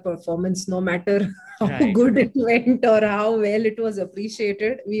with their performance, no matter how good it went or how well it was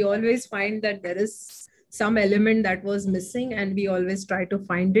appreciated. We always find that there is some element that was missing, and we always try to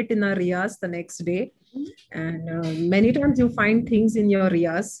find it in our riyas the next day. And many times you find things in your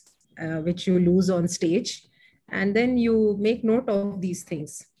riyas which you lose on stage, and then you make note of these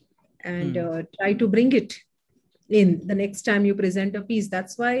things and try to bring it in the next time you present a piece.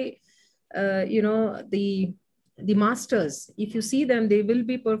 That's why the masters, if you see them, they will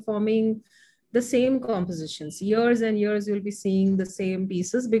be performing the same compositions years and years. You'll be seeing the same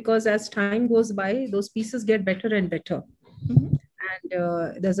pieces because as time goes by, those pieces get better and better.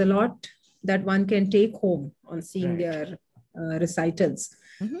 And there's a lot that one can take home on seeing their recitals.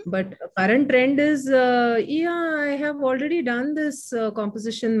 But current trend is, I have already done this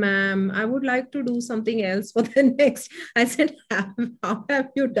composition, ma'am. I would like to do something else for the next. I said, how have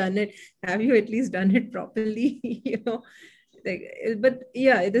you done it? Have you at least done it properly? But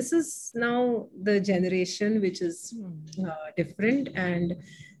yeah, this is now the generation which is different, and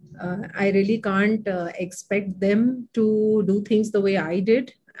I really can't expect them to do things the way I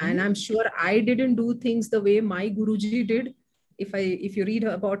did. And I'm sure I didn't do things the way my Guruji did. If you read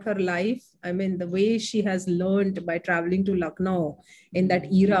about her life, I mean, the way she has learned by traveling to Lucknow in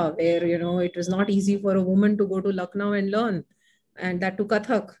that era where, it was not easy for a woman to go to Lucknow and learn, and that to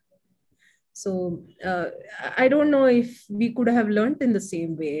Kathak. So I don't know if we could have learned in the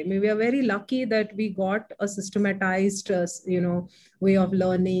same way. I mean, we are very lucky that we got a systematized, way of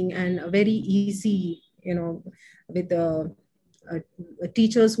learning, and a very easy, with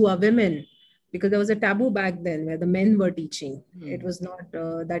teachers who are women, because there was a taboo back then where the men were teaching. It was not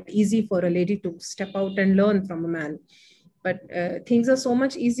that easy for a lady to step out and learn from a man. But things are so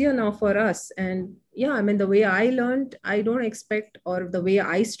much easier now for us. And yeah, I mean, the way I learned, I don't expect, or the way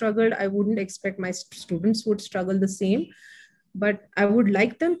I struggled, I wouldn't expect my students would struggle the same. But I would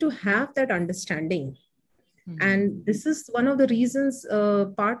like them to have that understanding. And this is one of the reasons,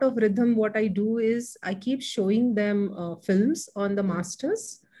 part of Riddham, what I do is I keep showing them films on the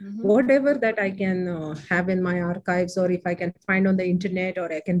masters, whatever that I can have in my archives, or if I can find on the internet,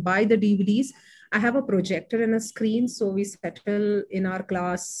 or I can buy the DVDs. I have a projector and a screen. So we settle in our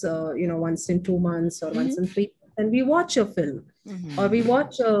class, once in 2 months or once in 3 months, and we watch a film or we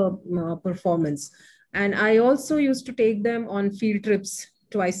watch a performance. And I also used to take them on field trips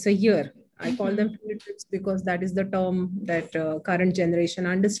twice a year. I call them field trips because that is the term that current generation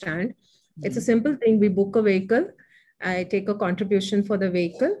understand. It's a simple thing. We book a vehicle. I take a contribution for the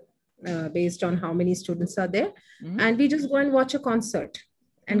vehicle based on how many students are there. And we just go and watch a concert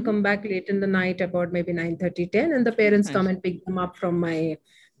and come back late in the night about maybe 9:30, 10, and the parents come and pick them up from my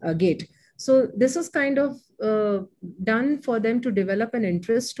gate. So this is kind of done for them to develop an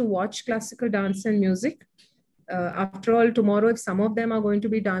interest to watch classical dance and music. After all, tomorrow, if some of them are going to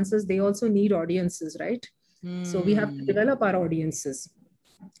be dancers, they also need audiences, right? So we have to develop our audiences.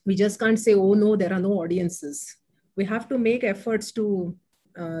 We just can't say, oh no, there are no audiences. We have to make efforts to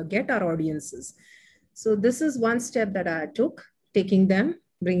get our audiences. So this is one step that I took, taking them,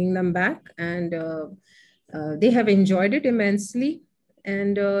 bringing them back, and they have enjoyed it immensely.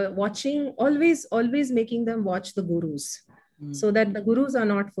 And watching, always making them watch the gurus, so that the gurus are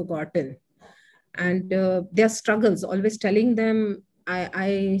not forgotten. And their struggles, always telling them,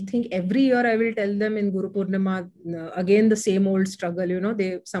 I think every year I will tell them in Guru Purnima, again, the same old struggle, you know,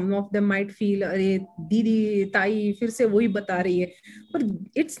 some of them might feel, Didi, Tai, fir se wohi bata rahi hai. But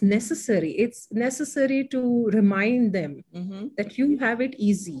it's necessary to remind them that you have it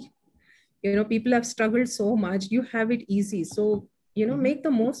easy. You know, people have struggled so much, you have it easy. So, you know, make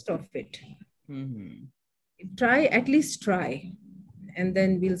the most of it. At least try. And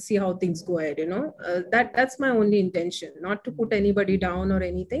then we'll see how things go ahead, you know. That's my only intention, not to put anybody down or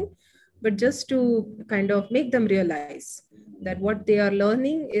anything, but just to kind of make them realize that what they are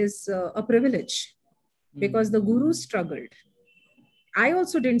learning is a privilege, because the gurus struggled. I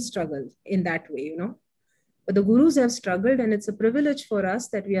also didn't struggle in that way, you know, but the gurus have struggled, and it's a privilege for us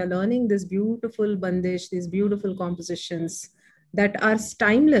that we are learning this beautiful bandish, these beautiful compositions that are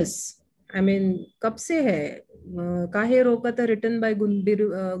timeless. I mean, kab se hai? Kahe Rokata, written by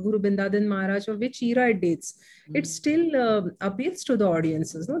Guru Bindadan Maharaj, of which era it dates. It still appeals to the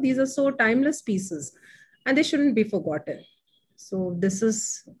audiences. No, these are so timeless pieces, and they shouldn't be forgotten. So this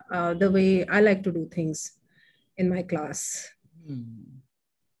is the way I like to do things in my class.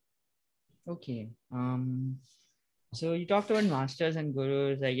 Okay. So you talked about masters and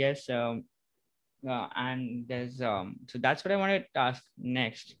gurus, I guess, and there's so that's what I wanted to ask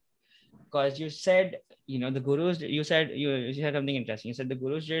next. Because you said, you know, the gurus, you said something interesting. You said the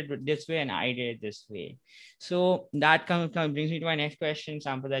gurus did it this way and I did it this way. So that brings me to my next question,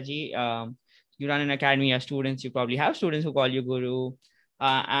 Sampada ji. You run an academy, you have students, you probably have students who call you guru.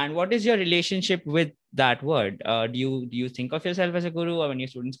 And what is your relationship with that word? Do you think of yourself as a guru, or when your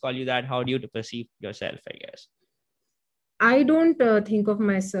students call you that, how do you perceive yourself, I guess? I don't think of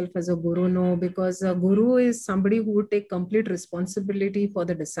myself as a guru, no, because a guru is somebody who would take complete responsibility for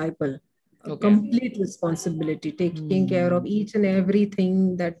the disciple. Complete responsibility, taking care of each and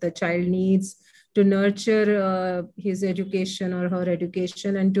everything that the child needs to nurture his education or her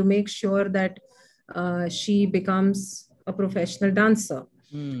education, and to make sure that she becomes a professional dancer.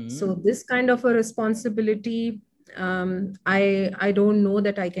 So this kind of a responsibility, I don't know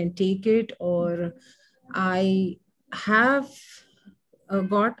that I can take it, or I have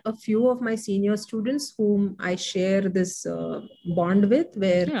got a few of my senior students whom I share this bond with,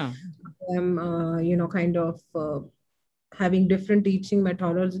 where I'm, you know, kind of having different teaching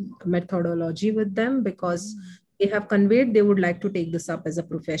methodology with them, because they have conveyed they would like to take this up as a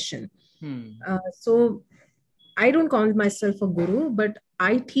profession. So I don't call myself a guru, but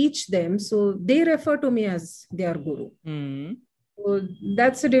I teach them, so they refer to me as their guru. So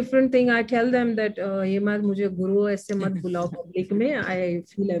that's a different thing. I tell them that ye mat mujhe guru aise mat bulao public mein. I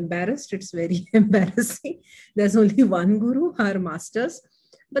feel embarrassed. It's very embarrassing. There's only one guru, our masters.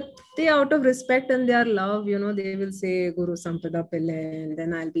 But they, out of respect and their love, you know, they will say Guru Sampada Pillai, and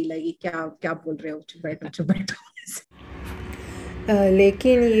then I'll be like, kya bol rahe ho? Chup baitho.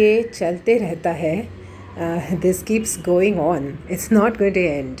 लेकिन ये चलते रहता है. This keeps going on. It's not going to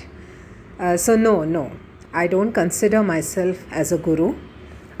end. So no, I don't consider myself as a guru.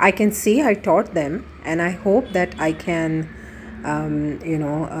 I can say I taught them, and I hope that I can,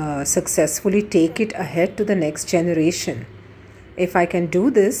 successfully take it ahead to the next generation. If I can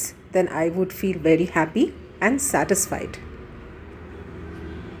do this, then I would feel very happy and satisfied.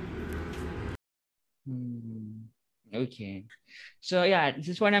 Okay. So yeah, at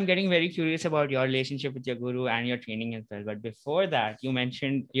this point, I'm getting very curious about your relationship with your guru and your training as well. But before that, you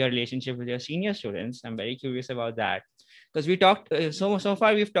mentioned your relationship with your senior students. I'm very curious about that, because we talked so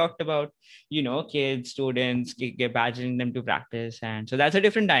far. We've talked about, you know, kids, students, badging them to practice, and so that's a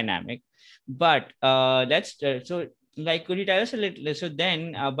different dynamic. But like, could you tell us a little? So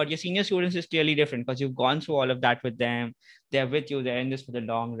then, but your senior students is clearly different, because you've gone through all of that with them. They're with you. They're in this for the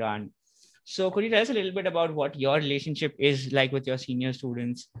long run. So could you tell us a little bit about what your relationship is like with your senior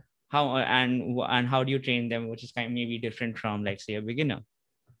students? How and how do you train them, which is kind of maybe different from, like, say, a beginner?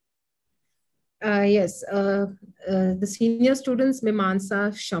 Yes, the senior students,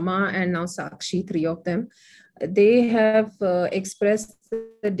 Mimansa, Shama, and now Sakshi, three of them, they have expressed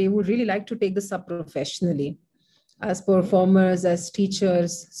that they would really like to take this up professionally as performers, as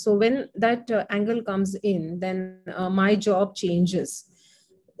teachers. So when that angle comes in, then my job changes.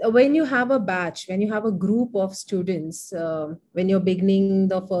 When you have a batch, when you have a group of students, when you're beginning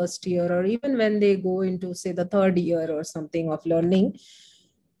the first year, or even when they go into, say, the third year or something of learning,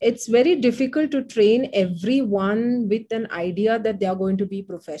 it's very difficult to train everyone with an idea that they are going to be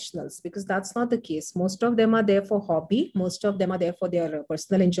professionals, because that's not the case. Most of them are there for hobby, most of them are there for their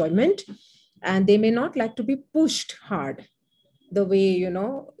personal enjoyment, and they may not like to be pushed hard the way,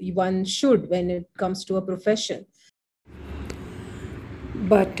 one should when it comes to a profession.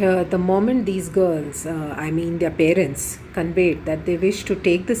 But the moment these girls, I mean their parents, conveyed that they wish to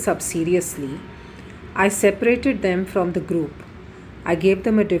take this up seriously, I separated them from the group. I gave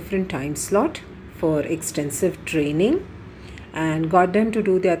them a different time slot for extensive training and got them to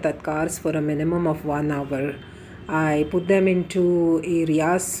do their tatkars for a minimum of 1 hour. I put them into a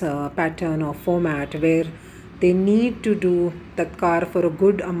riyas pattern or format where they need to do tatkar for a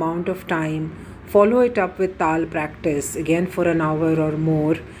good amount of time, follow it up with tal practice again for an hour or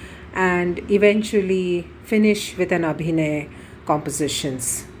more, and eventually finish with an abhinay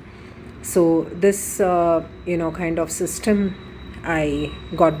compositions. So this kind of system I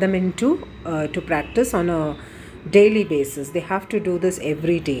got them into to practice on a daily basis. They have to do this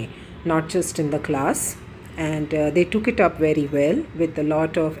every day, not just in the class, and they took it up very well with a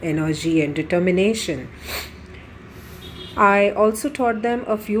lot of energy and determination. I also taught them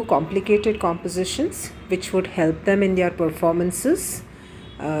a few complicated compositions which would help them in their performances,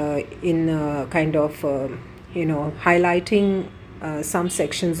 in kind of highlighting some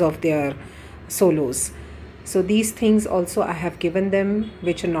sections of their solos. So these things also I have given them,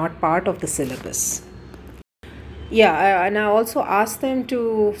 which are not part of the syllabus. Yeah, and I also asked them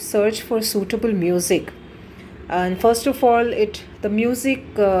to search for suitable music. And first of all, the music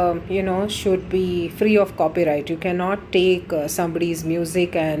should be free of copyright. You cannot take somebody's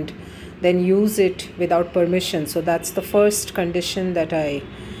music and then use it without permission. So that's the first condition that I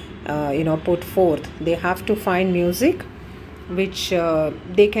put forth. They have to find music which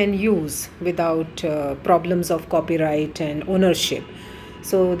they can use without problems of copyright and ownership.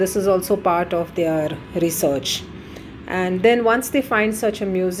 So this is also part of their research. And then once they find such a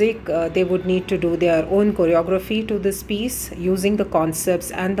music, they would need to do their own choreography to this piece using the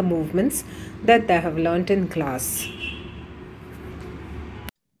concepts and the movements that they have learnt in class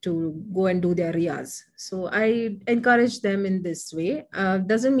to go and do their riyas. So I encourage them in this way.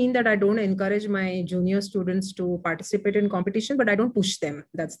 Doesn't mean that I don't encourage my junior students to participate in competition, but I don't push them.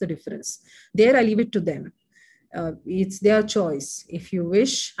 That's the difference. There I leave it to them. It's their choice. If you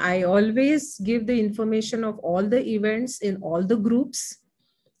wish, I always give the information of all the events in all the groups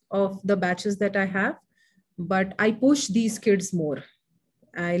of the batches that I have, but I push these kids more.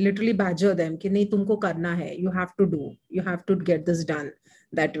 I literally badger them कि नहीं तुमको करना है, you have to do, you have to get this done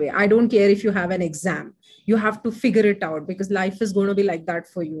that way. I don't care if you have an exam, you have to figure it out, because life is going to be like that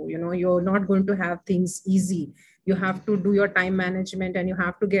for you. You're not going to have things easy. You have to do your time management and you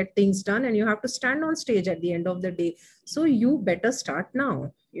have to get things done and you have to stand on stage at the end of the day. So you better start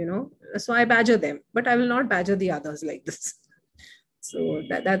now, So I badger them, but I will not badger the others like this. So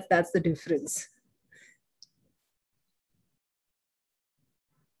that's the difference.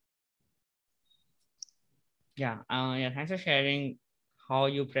 Yeah, thanks for sharing how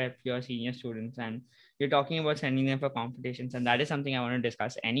you prep your senior students, and you're talking about sending them for competitions, and that is something I want to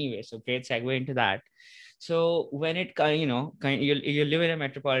discuss anyway. So great segue into that. So when you live in a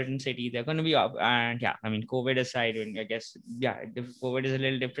metropolitan city, they're going to be up, and yeah, I mean, COVID aside, and I guess COVID is a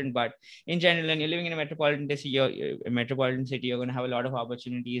little different, but in general, when you're living in a metropolitan city, you're going to have a lot of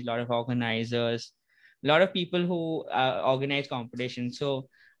opportunities, a lot of organizers, a lot of people who organize competitions. So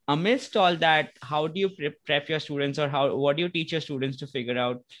amidst all that, how do you prep your students, or what do you teach your students to figure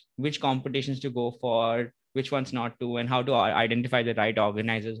out which competitions to go for, which ones not to, and how to identify the right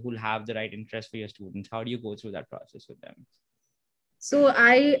organizers who will have the right interest for your students? How do you go through that process with them? So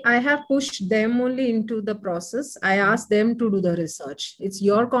I have pushed them only into the process. I asked them to do the research. It's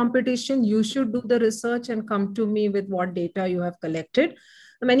your competition. You should do the research and come to me with what data you have collected.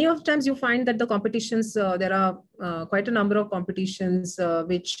 Many of times you find that the competitions, there are quite a number of competitions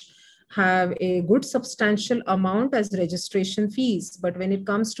which have a good substantial amount as registration fees. But when it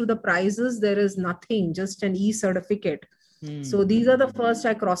comes to the prizes, there is nothing, just an e-certificate. So these are the first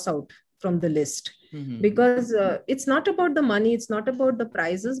I cross out from the list. Because it's not about the money, it's not about the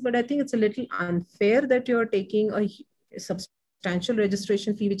prizes, but I think it's a little unfair that you're taking a substantial substantial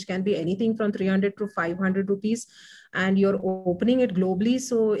registration fee, which can be anything from 300 to 500 rupees, and you're opening it globally.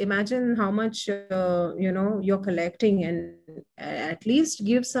 So imagine how much, you're collecting, and at least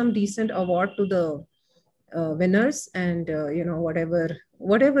give some decent award to the winners, and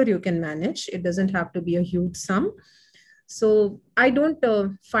whatever you can manage. It doesn't have to be a huge sum. So I don't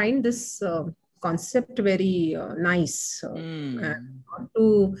find this concept very nice, and not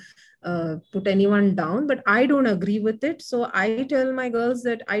to put anyone down, but I don't agree with it. So I tell my girls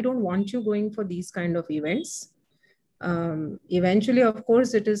that I don't want you going for these kind of events. Eventually, of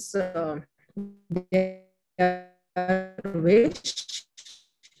course, it is their wish,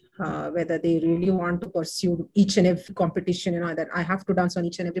 whether they really want to pursue each and every competition, that I have to dance on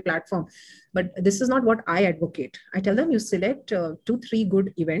each and every platform. But this is not what I advocate. I tell them, you select 2-3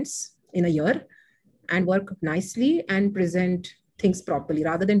 good events in a year and work nicely and present things properly,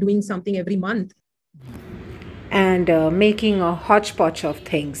 rather than doing something every month and making a hodgepodge of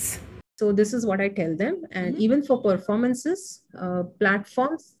things. So this is what I tell them. And even for performances,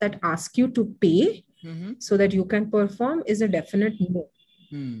 platforms that ask you to pay so that you can perform is a definite no.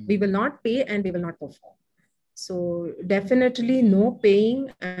 We will not pay and we will not perform. So definitely no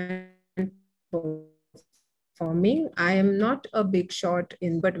paying and performing. I am not a big shot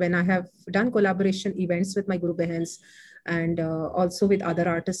but when I have done collaboration events with my Guru Bahans and also with other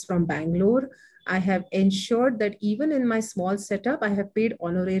artists from Bangalore, I have ensured that even in my small setup, I have paid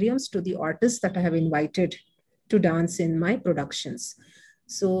honorariums to the artists that I have invited to dance in my productions.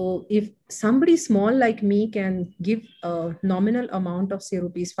 So if somebody small like me can give a nominal amount of, say,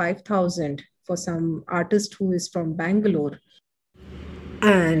 rupees 5,000 for some artist who is from Bangalore,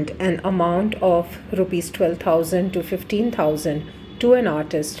 and an amount of rupees 12,000 to 15,000 to an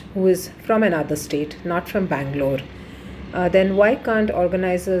artist who is from another state, not from Bangalore, then why can't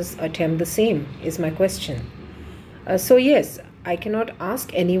organizers attempt the same, is my question. So yes, I cannot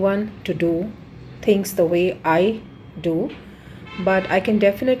ask anyone to do things the way I do, but I can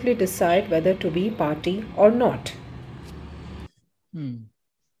definitely decide whether to be party or not.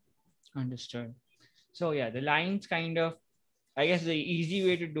 Understood. So yeah, the lines kind of, I guess the easy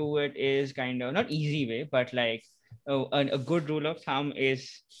way to do it is kind of, not easy way, but like a good rule of thumb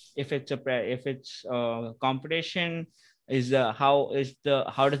is, if it's a competition, how does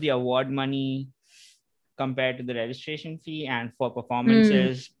the award money compare to the registration fee, and for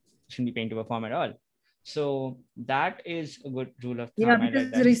performances shouldn't be paying to perform at all. So that is a good rule of thumb. Yeah,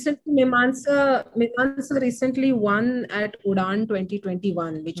 because recently Mimamsa recently won at Udan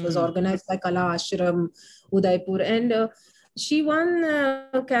 2021, which was organized by Kala Ashram, Udaipur, and she won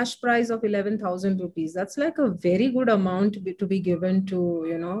a cash prize of 11,000 rupees. That's like a very good amount to be given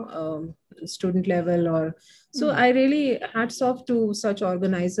to student level. Or so I really hats off to such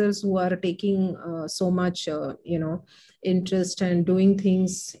organizers who are taking so much interest and doing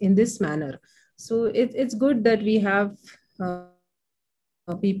things in this manner. So it's good that we have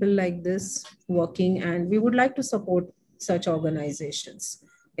people like this working, and we would like to support such organizations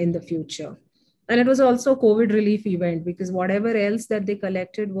in the future. And it was also a COVID relief event, because whatever else that they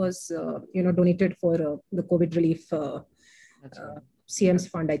collected was donated for the COVID relief CM's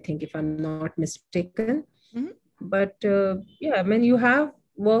fund, I think, if I'm not mistaken. But yeah, I mean, you have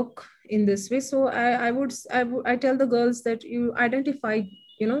work in this way. So I tell the girls that you identify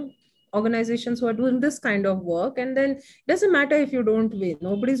organizations who are doing this kind of work, and then it doesn't matter if you don't win.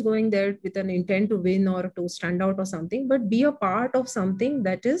 Nobody's going there with an intent to win or to stand out or something, but be a part of something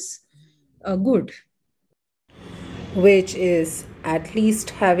that is good, which is at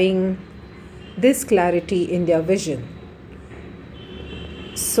least having this clarity in their vision.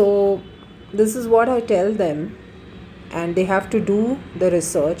 So this is what I tell them, and they have to do the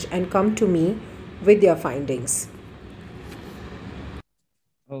research and come to me with their findings.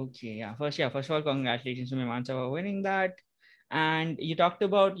 Okay, yeah. First of all, congratulations to Mimamsa for winning that. And you talked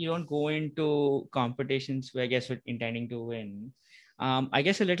about you don't go into competitions, I guess, with intending to win. I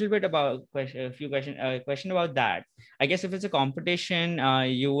guess a little bit about question about that. I guess if it's a competition,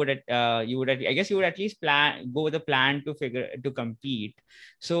 you would at least go with a plan to compete.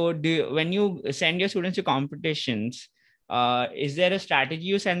 So when you send your students to competitions, is there a strategy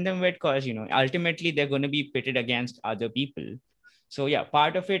you send them with? Because ultimately they're going to be pitted against other people. So yeah,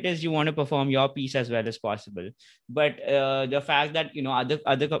 part of it is you want to perform your piece as well as possible. But the fact that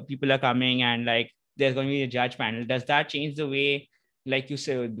other people are coming and like there's going to be a judge panel, does that change the way, like you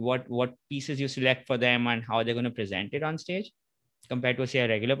said, what pieces you select for them and how they're going to present it on stage compared to, say, a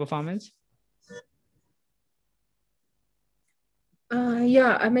regular performance?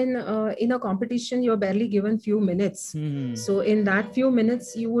 Yeah, I mean, in a competition, you're barely given few minutes. So in that few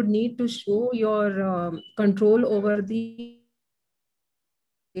minutes, you would need to show your control over the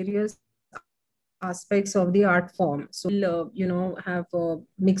various aspects of the art form. So we'll, have a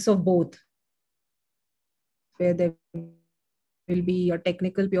mix of both, where there will be a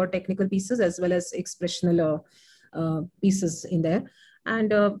pure technical pieces as well as expressional pieces in there.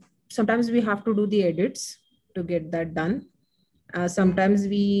 And sometimes we have to do the edits to get that done. Sometimes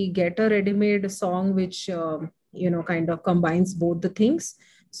we get a ready-made song which kind of combines both the things.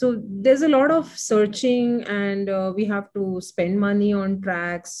 So there's a lot of searching, and we have to spend money on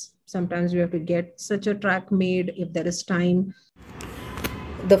tracks. Sometimes we have to get such a track made if there is time.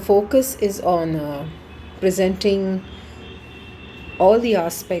 The focus is on presenting all the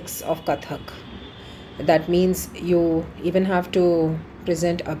aspects of Kathak. That means you even have to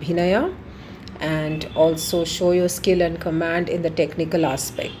present Abhinaya and also show your skill and command in the technical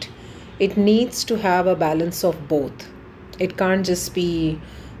aspect. It needs to have a balance of both. It can't just be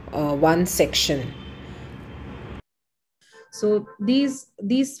one section. So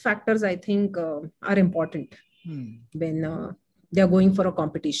these factors, I think, are important when they're going for a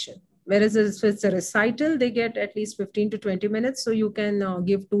competition. Whereas if it's a recital, they get at least 15 to 20 minutes. So you can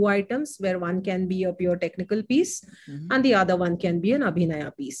give two items, where one can be a pure technical piece and the other one can be an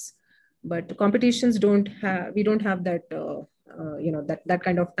Abhinaya piece. But competitions we don't have that, that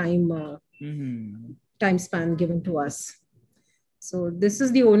kind of time span given to us. So this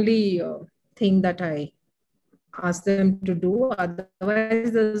is the only thing that I ask them to do.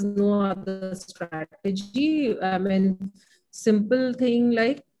 Otherwise, there's no other strategy. I mean, simple thing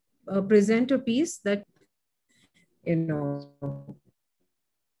like present a piece that,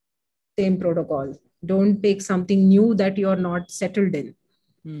 same protocol. Don't take something new that you're not settled in,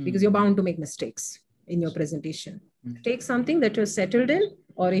 because you're bound to make mistakes in your presentation. Take something that you're settled in,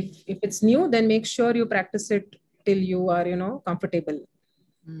 or if it's new, then make sure you practice it till you are, comfortable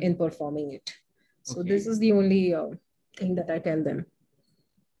in performing it. So this is the only thing that I tell them.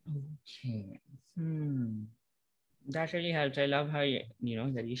 Okay. That really helps. I love how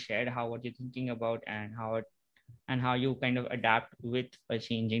that you shared what you're thinking about and how you kind of adapt with a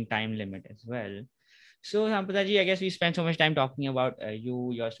changing time limit as well. So Sampada ji, I guess we spent so much time talking about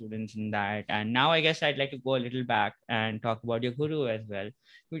your students and that, and now I guess I'd like to go a little back and talk about your guru as well. Can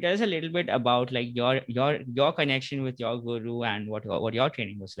you tell us a little bit about like your connection with your guru and what your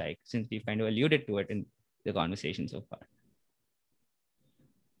training was like, since we've kind of alluded to it in the conversation so far?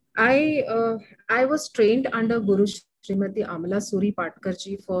 I was trained under Guru Srimati Amala Suri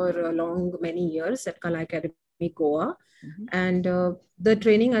Patkarji for many years at Kala Academy, Goa. And the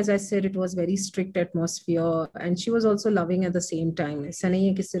training, as I said, it was very strict atmosphere, and she was also loving at the same time. Aisa nahi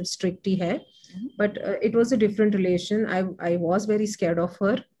hai ki sirf strict hi hai, but it was a different relation. I was very scared of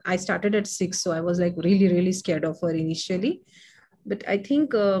her. I started at 6, so I was like really, really scared of her initially. But I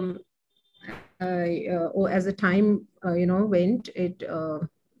think as the time went, it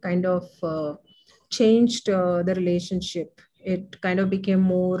kind of changed the relationship. It kind of became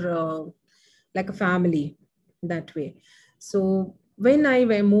more like a family that way. So when I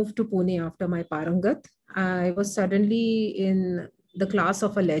moved to Pune after my Parangat, I was suddenly in the class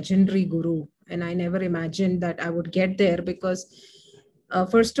of a legendary guru, and I never imagined that I would get there, because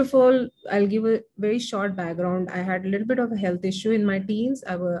first of all, I'll give a very short background. I had a little bit of a health issue in my teens.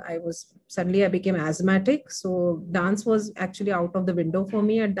 I became asthmatic. So dance was actually out of the window for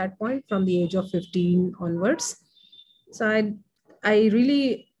me at that point, from the age of 15 onwards. So I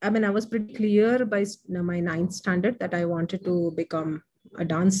was pretty clear by my 9th standard that I wanted to become a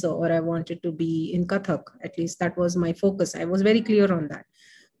dancer, or I wanted to be in Kathak. At least that was my focus. I was very clear on that.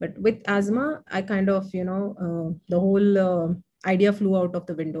 But with asthma, I kind of, the whole idea flew out of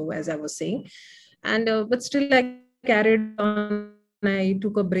the window, as I was saying. And but still I carried on. I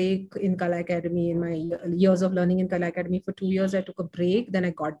took a break in Kala Academy. In my years of learning in Kala Academy for 2 years, I took a break. Then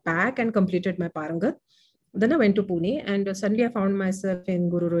I got back and completed my Parangat. Then I went to Pune, and suddenly I found myself in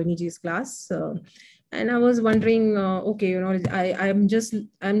Guru Rohini ji's class. And I was wondering, I'm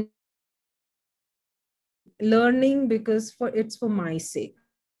learning because it's for my sake.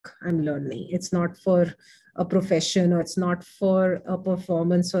 I'm learning. It's not for a profession, or it's not for a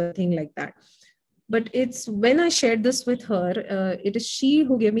performance or anything like that. But it's when I shared this with her, it is she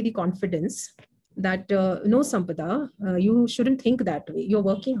who gave me the confidence that, no, Sampada, you shouldn't think that way. You're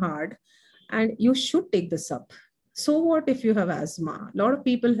working hard and you should take this up. So what if you have asthma? A lot of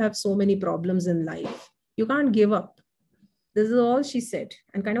people have so many problems in life. You can't give up. This is all she said.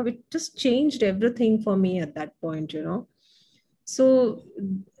 And kind of it just changed everything for me at that point, So,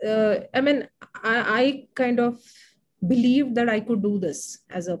 I kind of believed that I could do this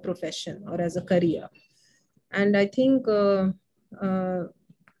as a profession or as a career. And I think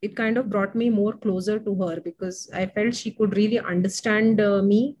it kind of brought me more closer to her, because I felt she could really understand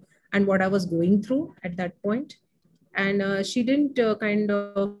me and what I was going through at that point. And she didn't kind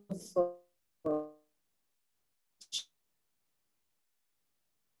of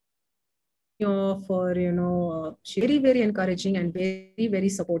off, or she's very, very encouraging and very, very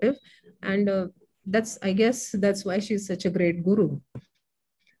supportive. And that's, I guess that's why she's such a great guru.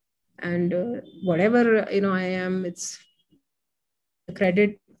 And whatever I am, it's the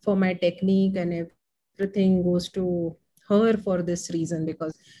credit for my technique and everything goes to her for this reason,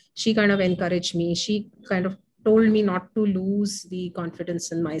 because she kind of encouraged me. She kind of told me not to lose the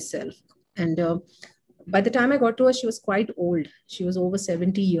confidence in myself. And by the time I got to her, she was quite old. She was over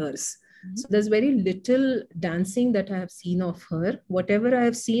 70 years. So there's very little dancing that I have seen of her. Whatever I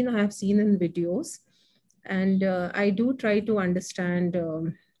have seen in videos. And I do try to understand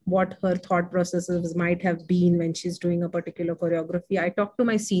what her thought processes might have been when she's doing a particular choreography. I talk to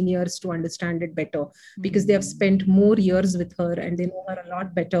my seniors to understand it better, because they have spent more years with her and they know her a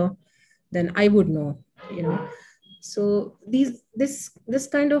lot better than I would know. So this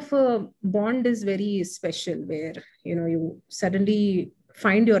kind of a bond is very special, where you suddenly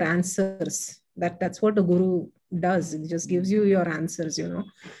find your answers. That's what a guru does. It just gives you your answers.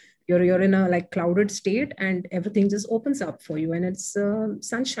 You're in a like clouded state and everything just opens up for you, and it's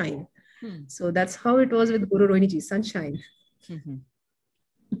sunshine. So that's how it was with Guru Rohini ji, sunshine.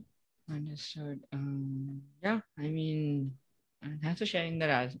 Understood. Yeah, I mean, thanks for sharing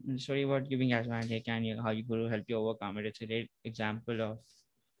that story about giving asthmatic and how you Guru help you overcome it. It's a great example of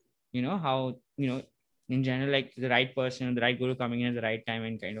how in general, like the right person, the right Guru coming in at the right time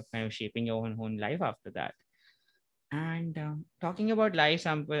and kind of shaping your own life after that. And talking about life,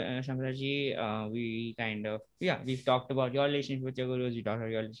 Sampada ji, we've talked about your relationship with your gurus, you talked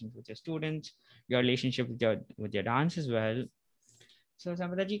about your relationship with your students, your relationship with your dance as well. So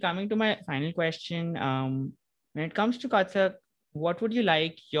Sampada ji, coming to my final question, when it comes to Kathak, what would you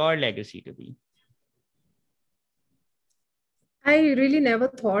like your legacy to be? I really never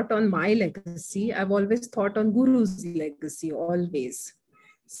thought on my legacy. I've always thought on Guru's legacy, always.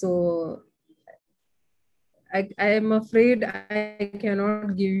 So I am afraid I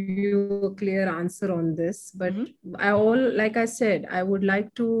cannot give you a clear answer on this, but like I said, I would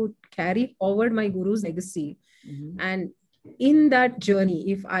like to carry forward my Guru's legacy. And in that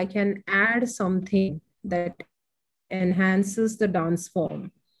journey, if I can add something that enhances the dance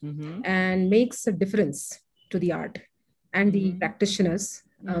form and makes a difference to the art and the practitioners,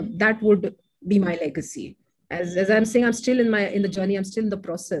 that would be my legacy. As I'm saying, I'm still in the journey, I'm still in the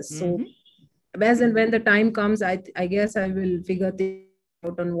process. So as and when the time comes, I guess I will figure things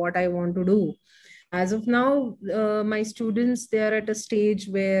out on what I want to do. As of now, my students, they are at a stage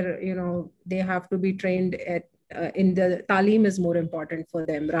where they have to be trained in the talim is more important for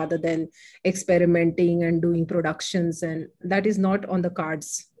them rather than experimenting and doing productions, and that is not on the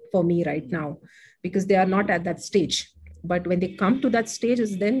cards for me right now, because they are not at that stage. But when they come to that stage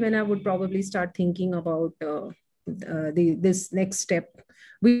is then when I would probably start thinking about this next step.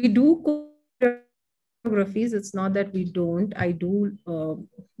 We do choreographies. It's not that we don't. I do,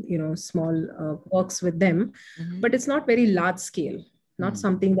 small works with them, but it's not very large scale. Not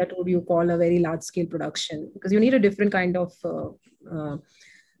something that would you call a very large scale production, because you need a different kind of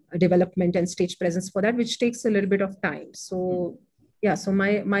development and stage presence for that, which takes a little bit of time. So yeah, so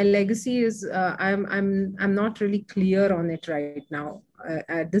my legacy is I'm not really clear on it right now.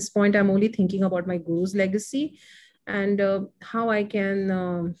 At this point, I'm only thinking about my Guru's legacy and how I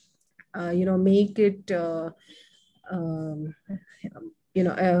can make it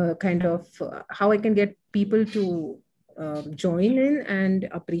kind of how I can get people to join in and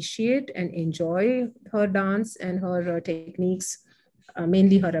appreciate and enjoy her dance and her techniques,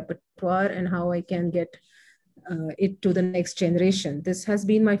 mainly her repertoire, and how I can get it to the next generation. This has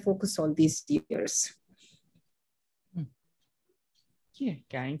been my focus all these years. Yeah,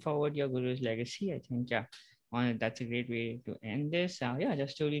 carrying forward your Guru's legacy, I think, that's a great way to end this.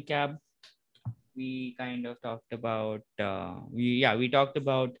 Just to recap, we kind of talked about, we talked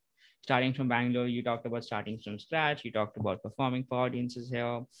about starting from Bangalore. You talked about starting from scratch. You talked about performing for audiences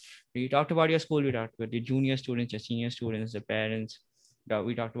here. You talked about your school. We talked about your junior students, your senior students, the parents.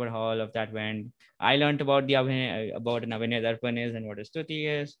 We talked about how all of that went. I learned about an Abhinaya Darpan is and what a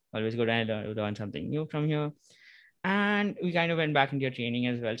stuti is. Always good to learn something new from here. And we kind of went back into your training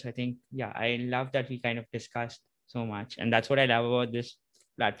as well. So I think, I love that we kind of discussed so much. And that's what I love about this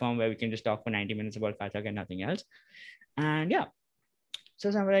platform, where we can just talk for 90 minutes about Kathak and nothing else. And so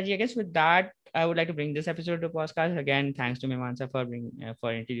Sampada ji, I guess with that, I would like to bring this episode to podcast. Again, thanks to Mimamsa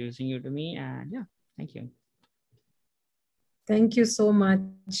for introducing you to me. And thank you. Thank you so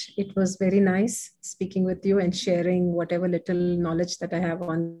much. It was very nice speaking with you and sharing whatever little knowledge that I have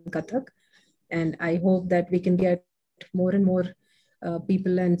on Kathak. And I hope that we can get more and more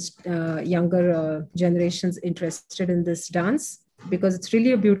people and younger generations interested in this dance, because it's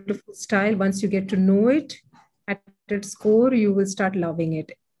really a beautiful style. Once you get to know it at its core, you will start loving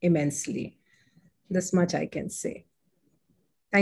it immensely. This much I can say.